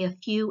only a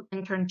few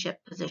internship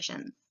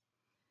positions.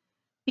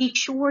 Be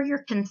sure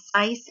you're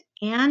concise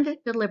and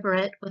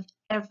deliberate with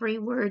every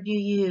word you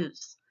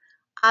use.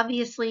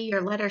 Obviously,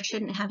 your letter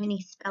shouldn't have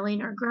any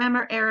spelling or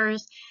grammar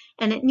errors,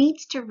 and it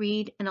needs to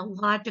read in a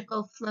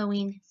logical,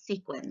 flowing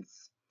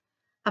sequence.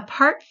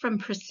 Apart from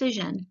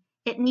precision,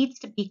 it needs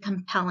to be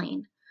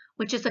compelling,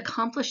 which is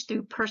accomplished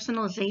through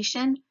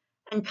personalization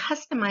and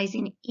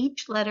customizing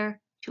each letter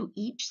to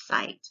each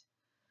site.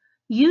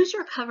 Use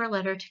your cover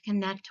letter to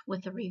connect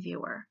with the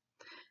reviewer.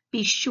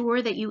 Be sure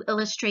that you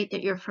illustrate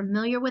that you're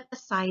familiar with the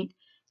site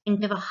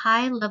and give a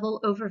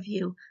high-level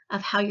overview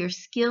of how your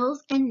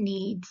skills and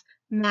needs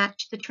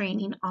match the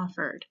training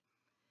offered.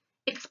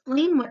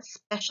 Explain what's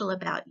special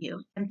about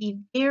you and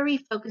be very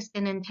focused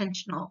and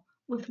intentional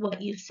with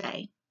what you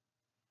say.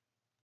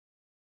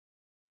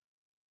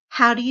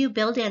 How do you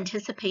build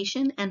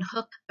anticipation and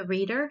hook the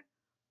reader?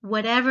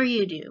 Whatever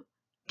you do,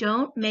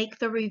 don't make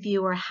the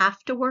reviewer have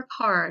to work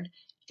hard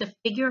to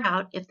figure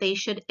out if they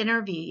should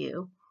interview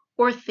you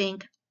or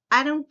think,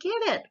 I don't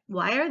get it.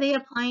 Why are they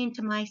applying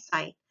to my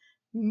site?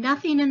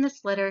 Nothing in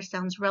this letter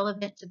sounds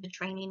relevant to the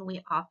training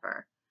we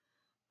offer.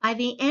 By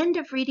the end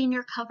of reading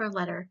your cover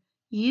letter,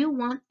 you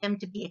want them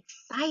to be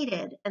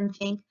excited and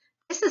think,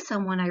 this is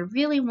someone I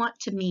really want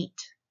to meet.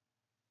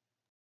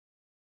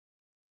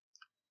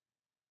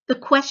 The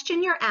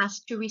question you're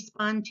asked to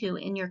respond to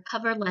in your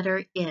cover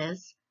letter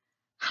is,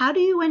 how do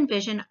you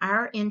envision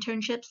our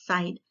internship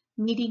site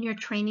meeting your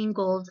training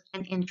goals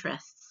and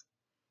interests?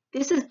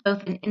 This is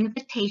both an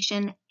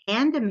invitation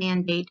and a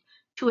mandate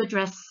to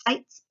address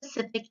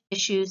site-specific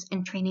issues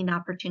and training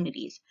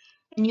opportunities,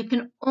 and you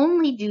can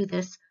only do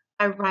this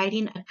by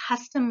writing a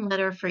custom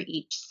letter for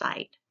each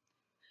site.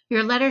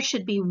 Your letter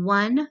should be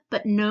 1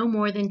 but no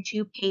more than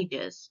 2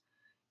 pages.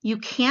 You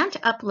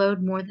can't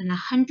upload more than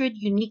 100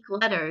 unique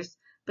letters,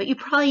 but you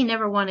probably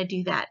never want to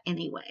do that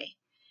anyway.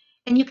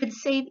 And you can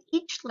save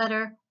each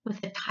letter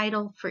with a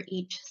title for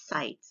each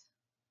site.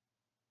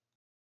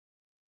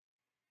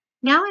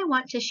 Now I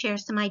want to share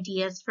some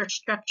ideas for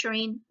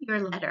structuring your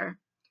letter.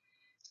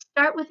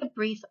 Start with a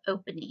brief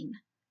opening.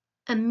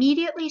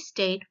 Immediately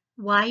state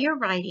why you're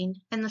writing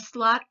and the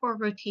slot or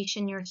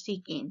rotation you're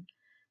seeking.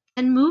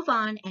 Then move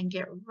on and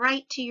get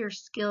right to your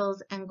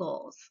skills and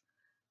goals.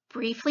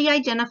 Briefly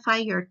identify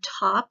your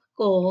top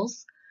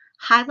goals,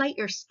 highlight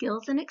your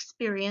skills and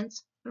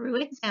experience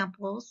through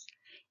examples,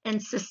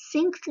 and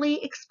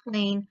succinctly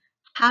explain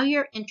how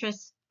your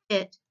interests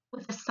fit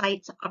with the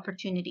site's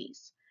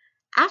opportunities.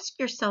 Ask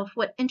yourself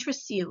what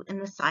interests you in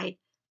the site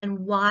and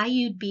why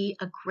you'd be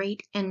a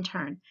great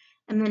intern,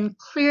 and then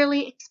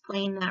clearly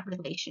explain that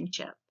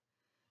relationship.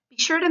 Be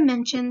sure to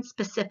mention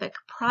specific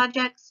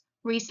projects,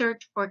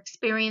 research, or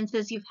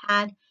experiences you've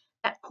had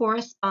that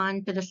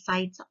correspond to the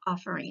site's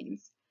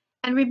offerings.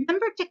 And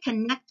remember to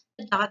connect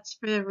the dots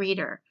for the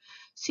reader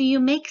so you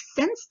make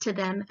sense to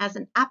them as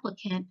an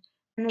applicant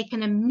and they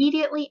can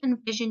immediately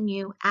envision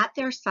you at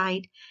their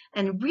site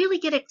and really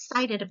get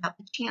excited about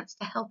the chance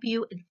to help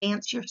you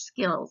advance your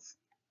skills.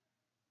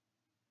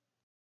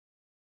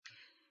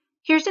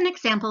 Here's an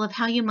example of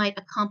how you might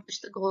accomplish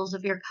the goals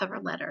of your cover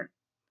letter.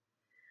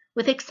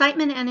 With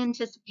excitement and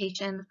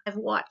anticipation, I've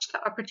watched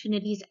the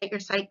opportunities at your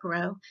site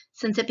grow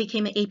since it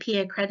became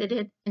APA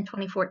accredited in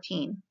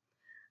 2014.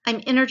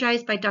 I'm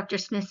energized by Dr.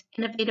 Smith's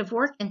innovative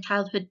work in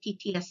childhood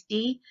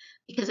PTSD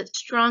because it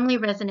strongly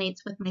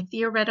resonates with my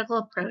theoretical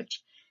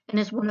approach and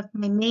is one of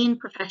my main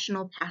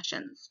professional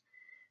passions.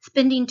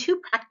 Spending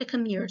 2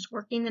 practicum years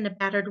working in a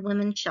battered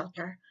women's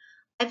shelter,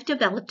 I've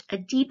developed a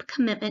deep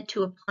commitment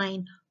to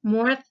applying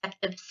more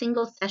effective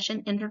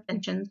single-session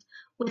interventions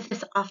with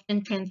this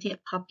often transient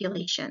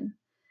population.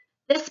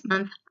 This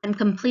month, I'm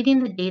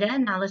completing the data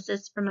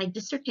analysis for my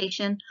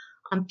dissertation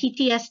on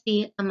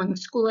PTSD among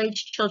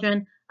school-aged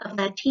children of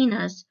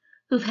Latinas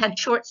who've had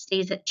short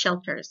stays at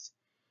shelters.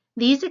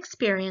 These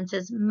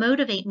experiences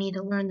motivate me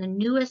to learn the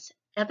newest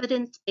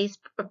evidence-based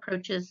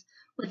approaches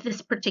with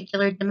this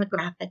particular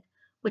demographic,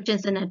 which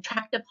is an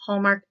attractive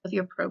hallmark of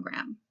your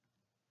program.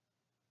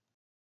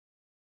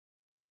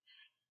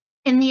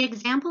 In the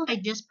example I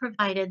just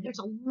provided, there's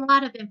a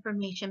lot of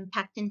information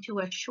packed into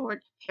a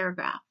short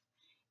paragraph.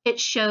 It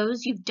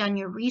shows you've done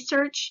your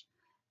research,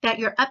 that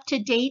you're up to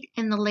date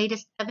in the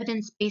latest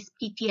evidence-based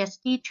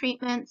PTSD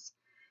treatments.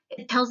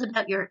 It tells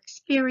about your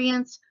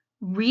experience,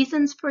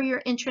 reasons for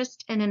your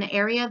interest in an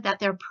area that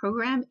their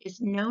program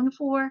is known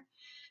for,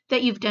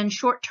 that you've done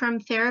short-term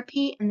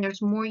therapy and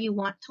there's more you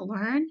want to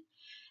learn.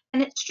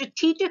 And it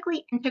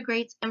strategically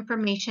integrates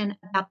information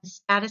about the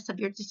status of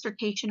your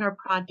dissertation or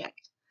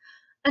project.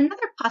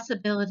 Another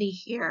possibility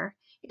here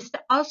is to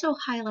also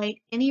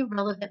highlight any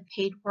relevant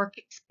paid work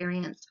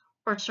experience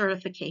or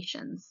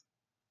certifications.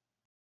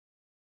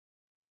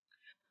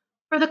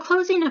 For the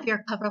closing of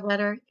your cover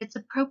letter, it's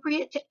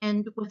appropriate to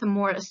end with a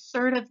more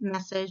assertive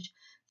message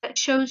that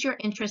shows your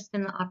interest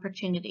in the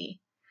opportunity.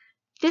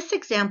 This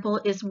example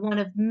is one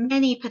of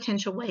many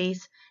potential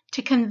ways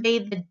to convey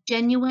the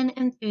genuine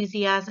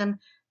enthusiasm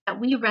that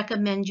we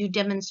recommend you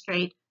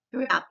demonstrate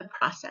throughout the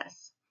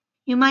process.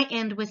 You might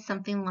end with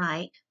something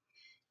like,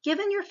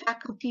 given your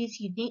faculty's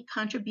unique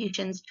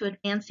contributions to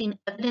advancing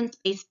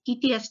evidence-based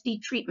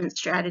PTSD treatment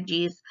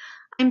strategies,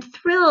 I'm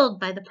thrilled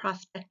by the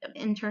prospect of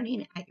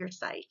interning at your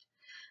site.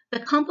 The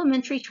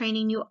complementary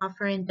training you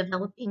offer in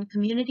developing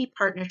community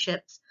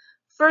partnerships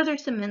further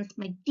cements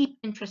my deep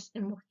interest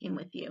in working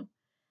with you.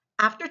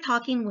 After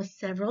talking with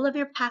several of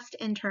your past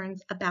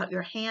interns about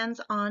your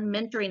hands-on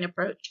mentoring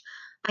approach,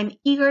 I'm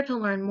eager to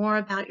learn more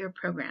about your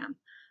program.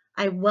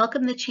 I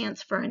welcome the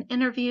chance for an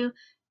interview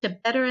to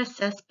better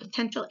assess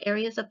potential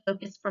areas of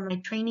focus for my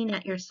training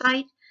at your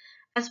site,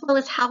 as well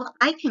as how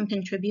I can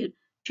contribute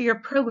to your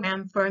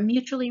program for a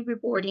mutually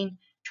rewarding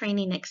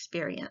training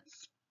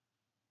experience.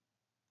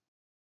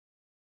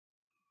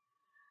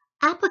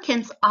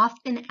 Applicants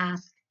often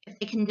ask if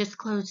they can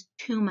disclose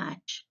too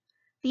much.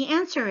 The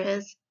answer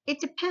is,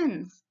 it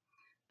depends.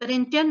 But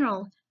in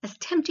general, as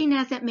tempting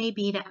as it may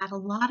be to add a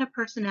lot of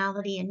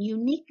personality and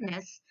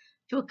uniqueness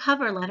to a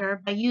cover letter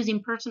by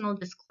using personal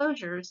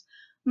disclosures,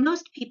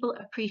 most people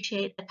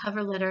appreciate a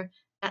cover letter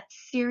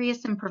that's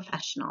serious and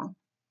professional.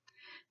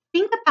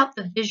 Think about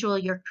the visual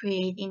you're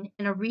creating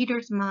in a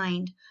reader's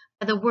mind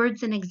by the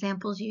words and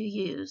examples you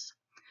use.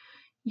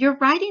 You're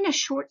writing a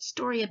short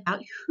story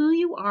about who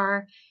you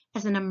are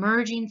as an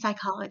emerging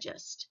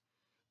psychologist.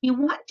 You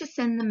want to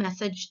send the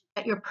message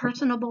that you're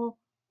personable,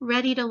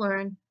 ready to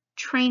learn,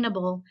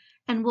 trainable,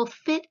 and will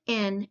fit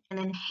in and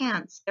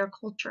enhance their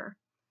culture.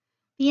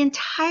 The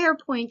entire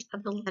point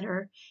of the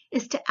letter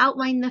is to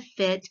outline the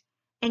fit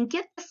and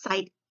get the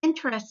site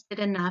interested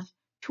enough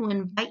to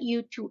invite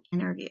you to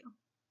interview.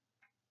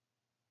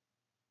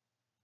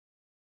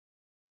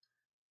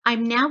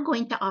 I'm now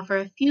going to offer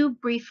a few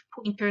brief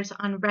pointers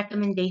on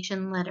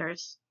recommendation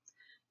letters.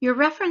 Your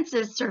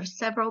references serve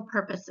several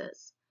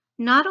purposes.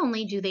 Not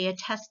only do they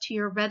attest to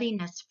your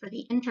readiness for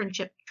the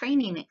internship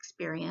training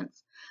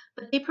experience,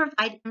 but they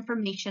provide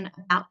information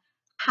about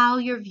how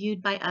you're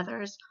viewed by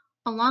others,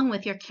 along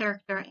with your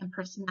character and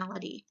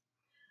personality.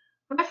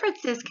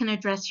 References can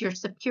address your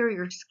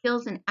superior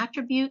skills and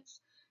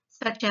attributes,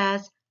 such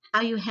as how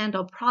you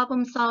handle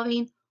problem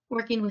solving,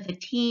 working with a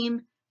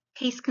team,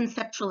 case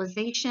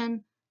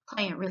conceptualization,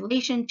 client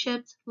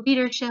relationships,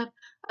 leadership,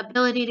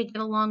 ability to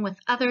get along with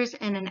others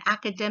in an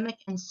academic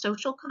and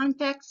social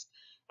context,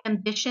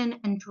 ambition,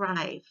 and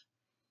drive.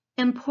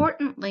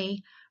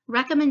 Importantly,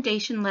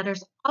 recommendation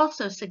letters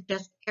also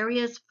suggest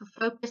areas for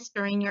focus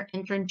during your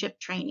internship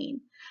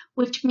training,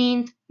 which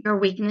means your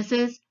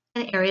weaknesses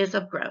and areas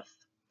of growth.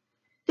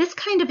 This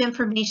kind of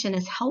information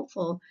is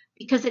helpful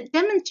because it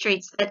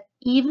demonstrates that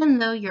even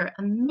though you're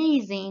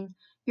amazing,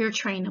 you're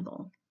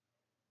trainable.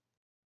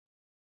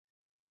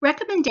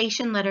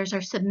 Recommendation letters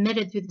are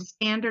submitted through the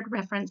standard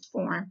reference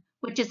form,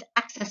 which is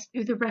accessed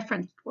through the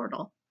reference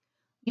portal.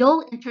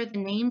 You'll enter the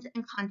names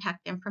and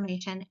contact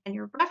information, and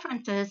your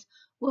references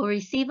will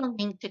receive a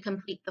link to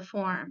complete the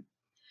form.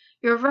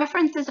 Your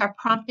references are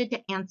prompted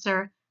to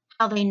answer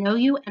how they know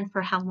you and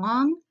for how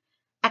long,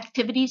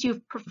 activities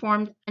you've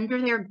performed under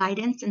their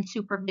guidance and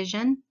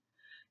supervision,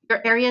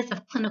 your areas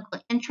of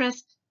clinical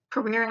interest,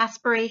 career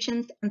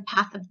aspirations, and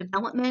path of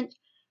development,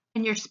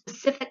 and your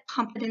specific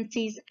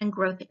competencies and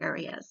growth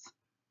areas.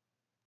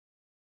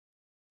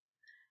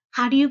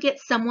 How do you get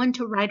someone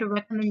to write a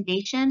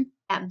recommendation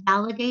that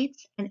validates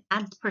and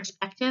adds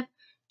perspective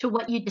to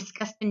what you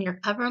discussed in your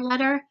cover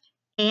letter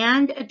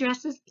and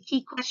addresses the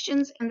key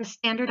questions in the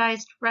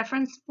standardized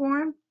reference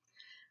form?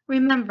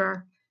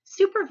 Remember,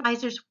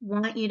 supervisors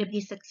want you to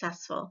be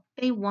successful.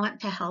 They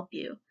want to help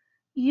you.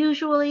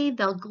 Usually,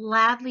 they'll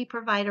gladly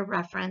provide a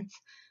reference,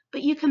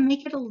 but you can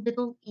make it a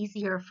little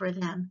easier for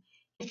them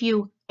if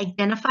you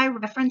identify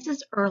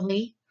references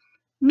early,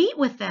 meet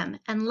with them,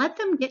 and let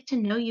them get to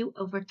know you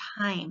over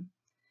time.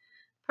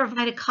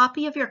 Provide a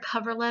copy of your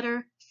cover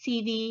letter,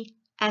 CV,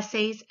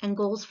 essays, and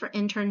goals for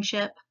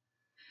internship.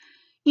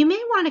 You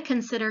may want to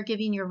consider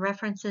giving your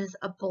references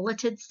a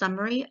bulleted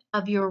summary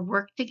of your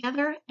work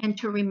together and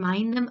to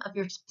remind them of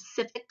your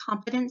specific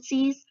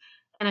competencies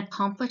and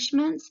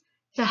accomplishments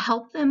to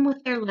help them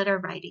with their letter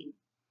writing.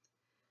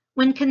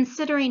 When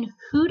considering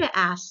who to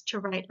ask to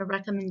write a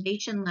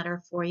recommendation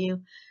letter for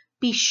you,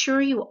 be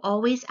sure you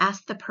always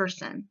ask the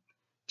person,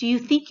 "Do you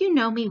think you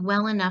know me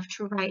well enough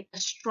to write a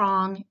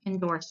strong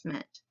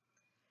endorsement?"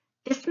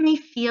 This may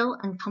feel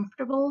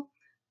uncomfortable,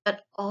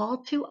 but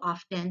all too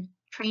often,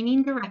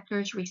 training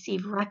directors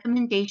receive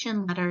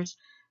recommendation letters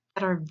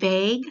that are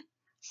vague,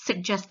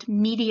 suggest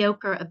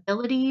mediocre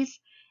abilities,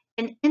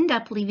 and end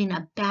up leaving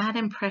a bad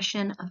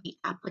impression of the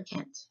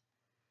applicant.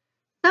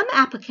 Some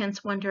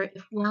applicants wonder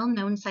if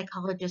well-known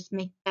psychologists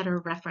make better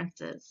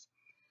references,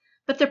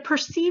 but the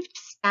perceived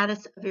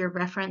status of your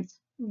reference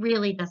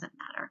really doesn't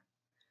matter.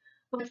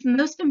 What's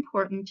most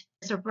important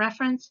is a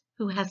reference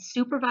who has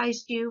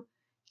supervised you,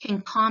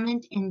 can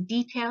comment in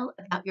detail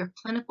about your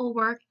clinical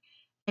work,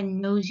 and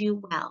knows you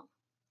well.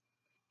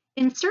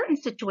 In certain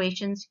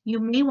situations, you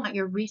may want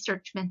your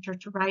research mentor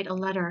to write a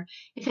letter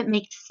if it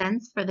makes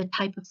sense for the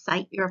type of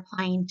site you're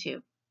applying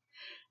to.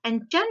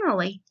 And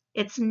generally,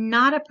 it's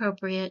not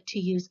appropriate to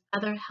use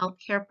other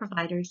healthcare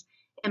providers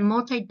in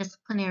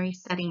multidisciplinary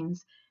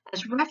settings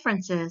as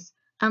references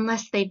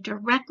unless they've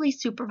directly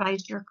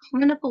supervised your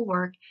clinical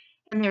work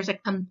and there's a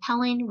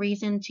compelling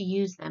reason to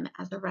use them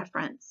as a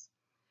reference.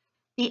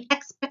 The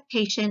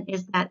expectation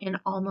is that in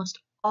almost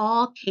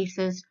all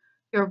cases,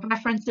 your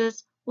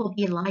references will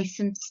be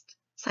licensed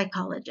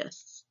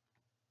psychologists.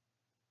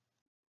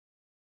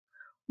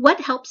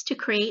 What helps to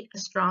create a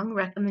strong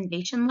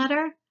recommendation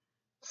letter?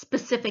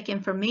 Specific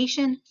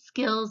information,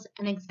 skills,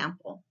 and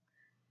example.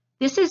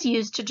 This is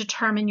used to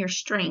determine your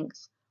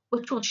strengths,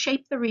 which will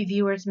shape the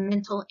reviewer's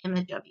mental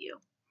image of you.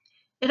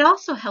 It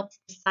also helps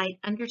the site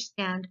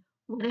understand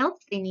what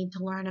else they need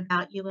to learn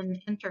about you in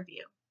the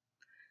interview.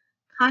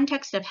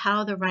 Context of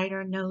how the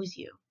writer knows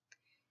you.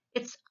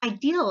 It's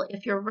ideal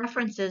if your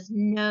references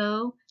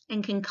know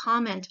and can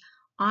comment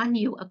on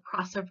you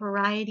across a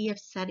variety of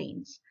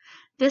settings.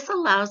 This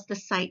allows the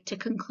site to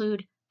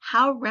conclude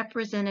how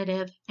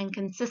representative and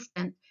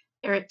consistent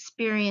their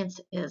experience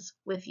is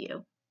with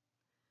you.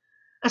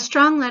 A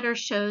strong letter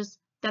shows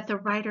that the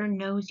writer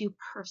knows you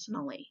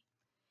personally.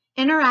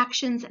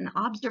 Interactions and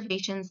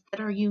observations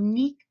that are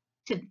unique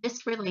to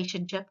this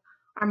relationship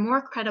are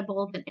more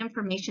credible than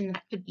information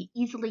that could be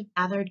easily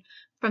gathered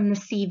from the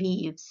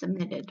CV you've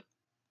submitted.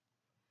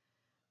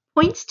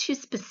 Points to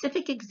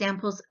specific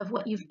examples of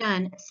what you've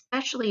done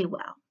especially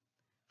well.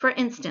 For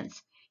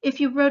instance, if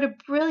you wrote a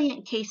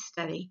brilliant case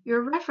study,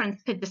 your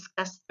reference could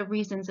discuss the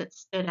reasons it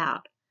stood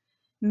out.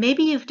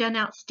 Maybe you've done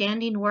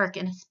outstanding work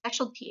in a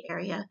specialty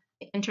area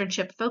the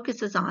internship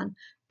focuses on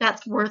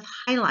that's worth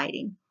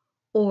highlighting.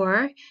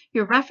 Or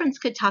your reference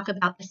could talk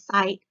about the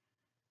site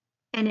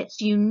and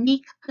its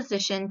unique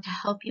position to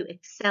help you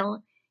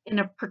excel in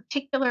a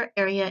particular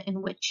area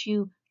in which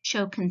you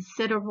show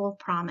considerable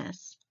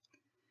promise.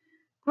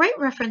 Great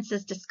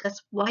references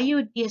discuss why you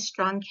would be a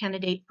strong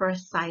candidate for a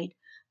site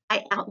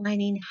by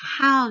outlining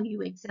how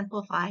you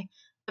exemplify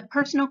the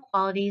personal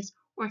qualities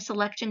or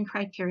selection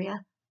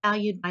criteria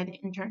valued by the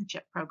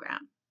internship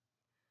program.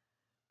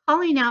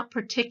 Calling out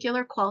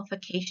particular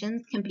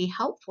qualifications can be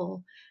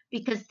helpful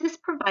because this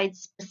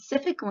provides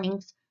specific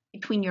links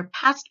between your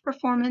past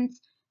performance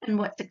and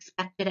what's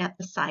expected at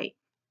the site.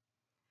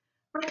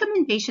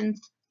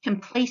 Recommendations can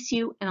place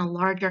you in a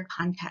larger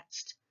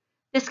context.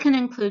 This can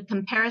include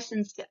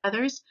comparisons to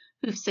others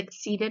who've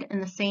succeeded in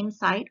the same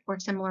site or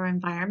similar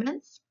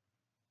environments.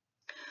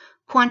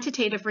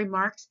 Quantitative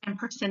remarks and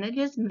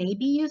percentages may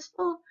be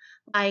useful,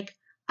 like,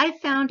 "I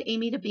found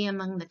Amy to be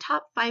among the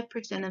top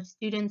 5% of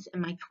students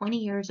in my 20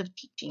 years of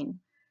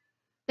teaching."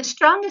 The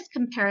strongest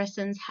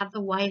comparisons have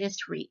the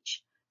widest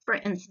reach. For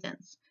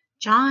instance,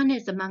 "John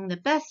is among the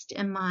best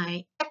in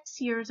my X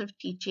years of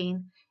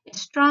teaching"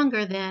 is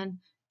stronger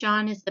than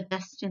 "John is the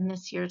best in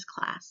this year's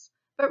class."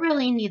 But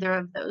really, neither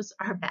of those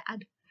are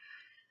bad.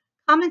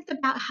 Comments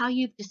about how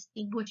you've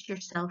distinguished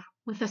yourself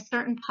with a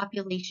certain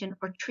population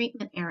or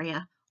treatment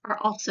area are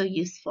also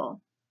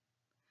useful.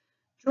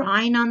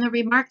 Drawing on the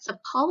remarks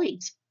of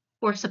colleagues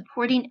for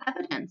supporting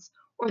evidence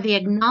or the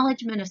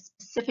acknowledgement of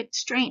specific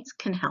strengths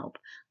can help,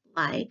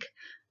 like,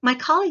 "My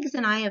colleagues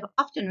and I have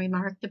often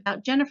remarked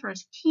about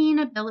Jennifer's keen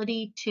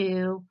ability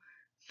to"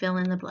 fill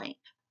in the blank.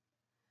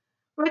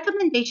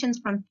 Recommendations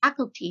from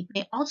faculty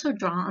may also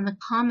draw on the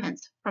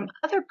comments from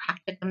other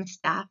practicum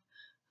staff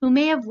who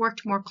may have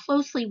worked more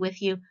closely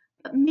with you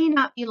but may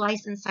not be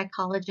licensed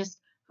psychologists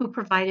who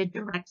provided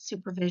direct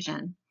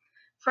supervision.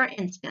 For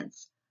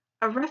instance,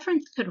 a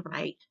reference could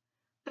write,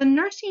 "The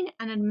nursing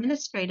and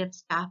administrative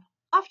staff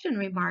often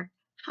remarked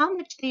how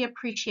much they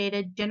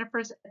appreciated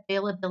Jennifer's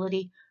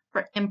availability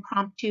for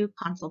impromptu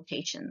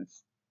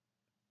consultations."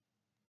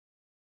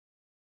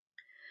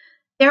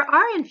 There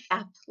are, in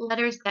fact,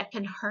 letters that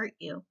can hurt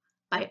you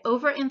by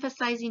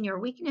overemphasizing your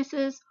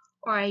weaknesses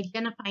or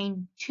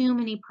identifying too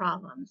many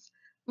problems.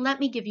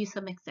 Let me give you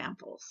some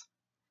examples.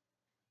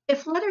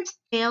 If letters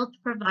fail to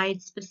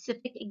provide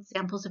specific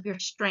examples of your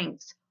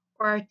strengths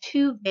or are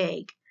too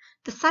vague,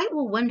 the site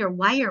will wonder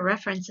why your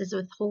reference is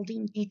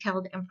withholding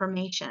detailed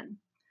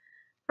information.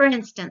 For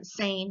instance,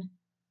 saying,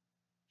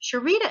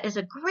 "Sharita is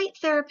a great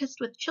therapist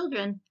with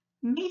children,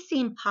 may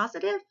seem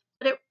positive,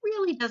 but it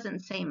really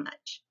doesn't say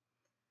much.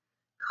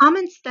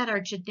 Comments that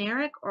are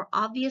generic or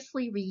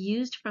obviously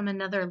reused from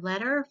another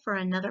letter for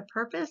another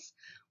purpose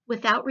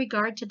without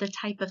regard to the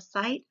type of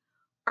site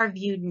are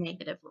viewed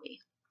negatively.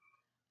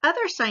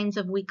 Other signs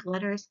of weak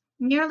letters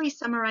merely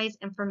summarize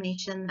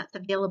information that's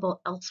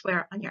available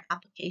elsewhere on your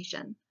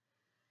application.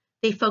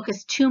 They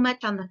focus too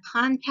much on the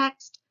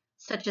context,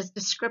 such as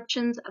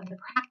descriptions of the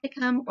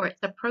practicum or its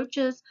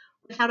approaches,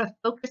 without a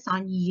focus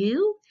on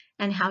you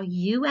and how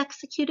you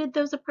executed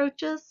those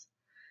approaches.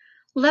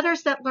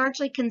 Letters that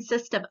largely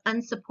consist of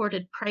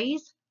unsupported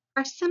praise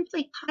are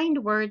simply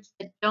kind words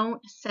that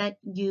don't set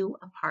you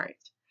apart.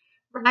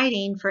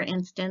 Writing, for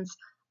instance,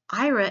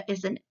 Ira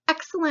is an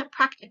excellent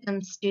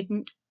practicum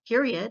student,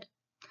 period,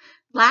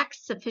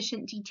 lacks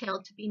sufficient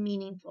detail to be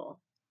meaningful.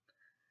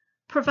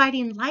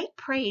 Providing light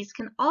praise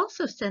can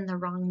also send the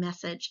wrong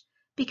message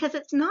because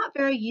it's not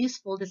very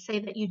useful to say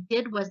that you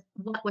did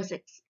what was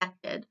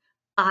expected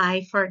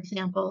by, for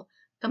example,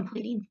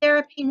 completing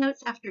therapy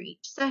notes after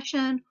each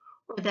session,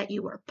 or that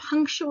you were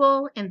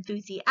punctual,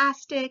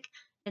 enthusiastic,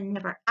 and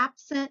never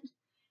absent.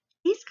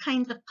 These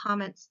kinds of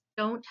comments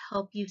don't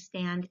help you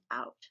stand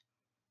out.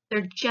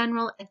 They're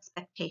general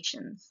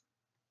expectations.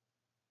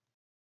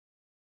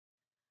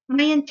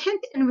 My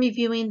intent in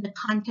reviewing the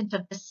content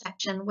of this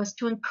section was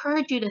to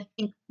encourage you to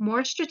think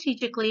more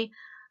strategically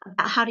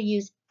about how to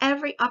use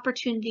every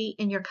opportunity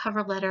in your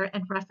cover letter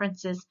and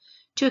references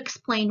to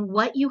explain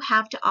what you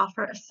have to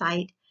offer a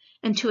site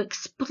and to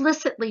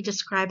explicitly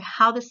describe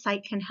how the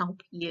site can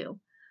help you.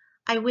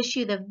 I wish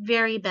you the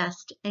very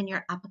best in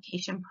your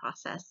application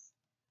process.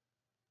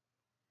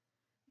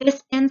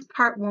 This ends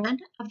part 1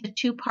 of the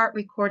 2-part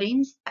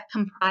recordings that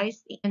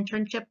comprise the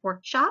internship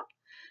workshop.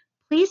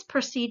 Please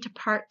proceed to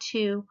part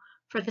 2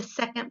 for the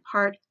second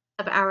part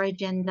of our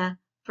agenda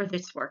for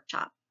this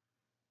workshop.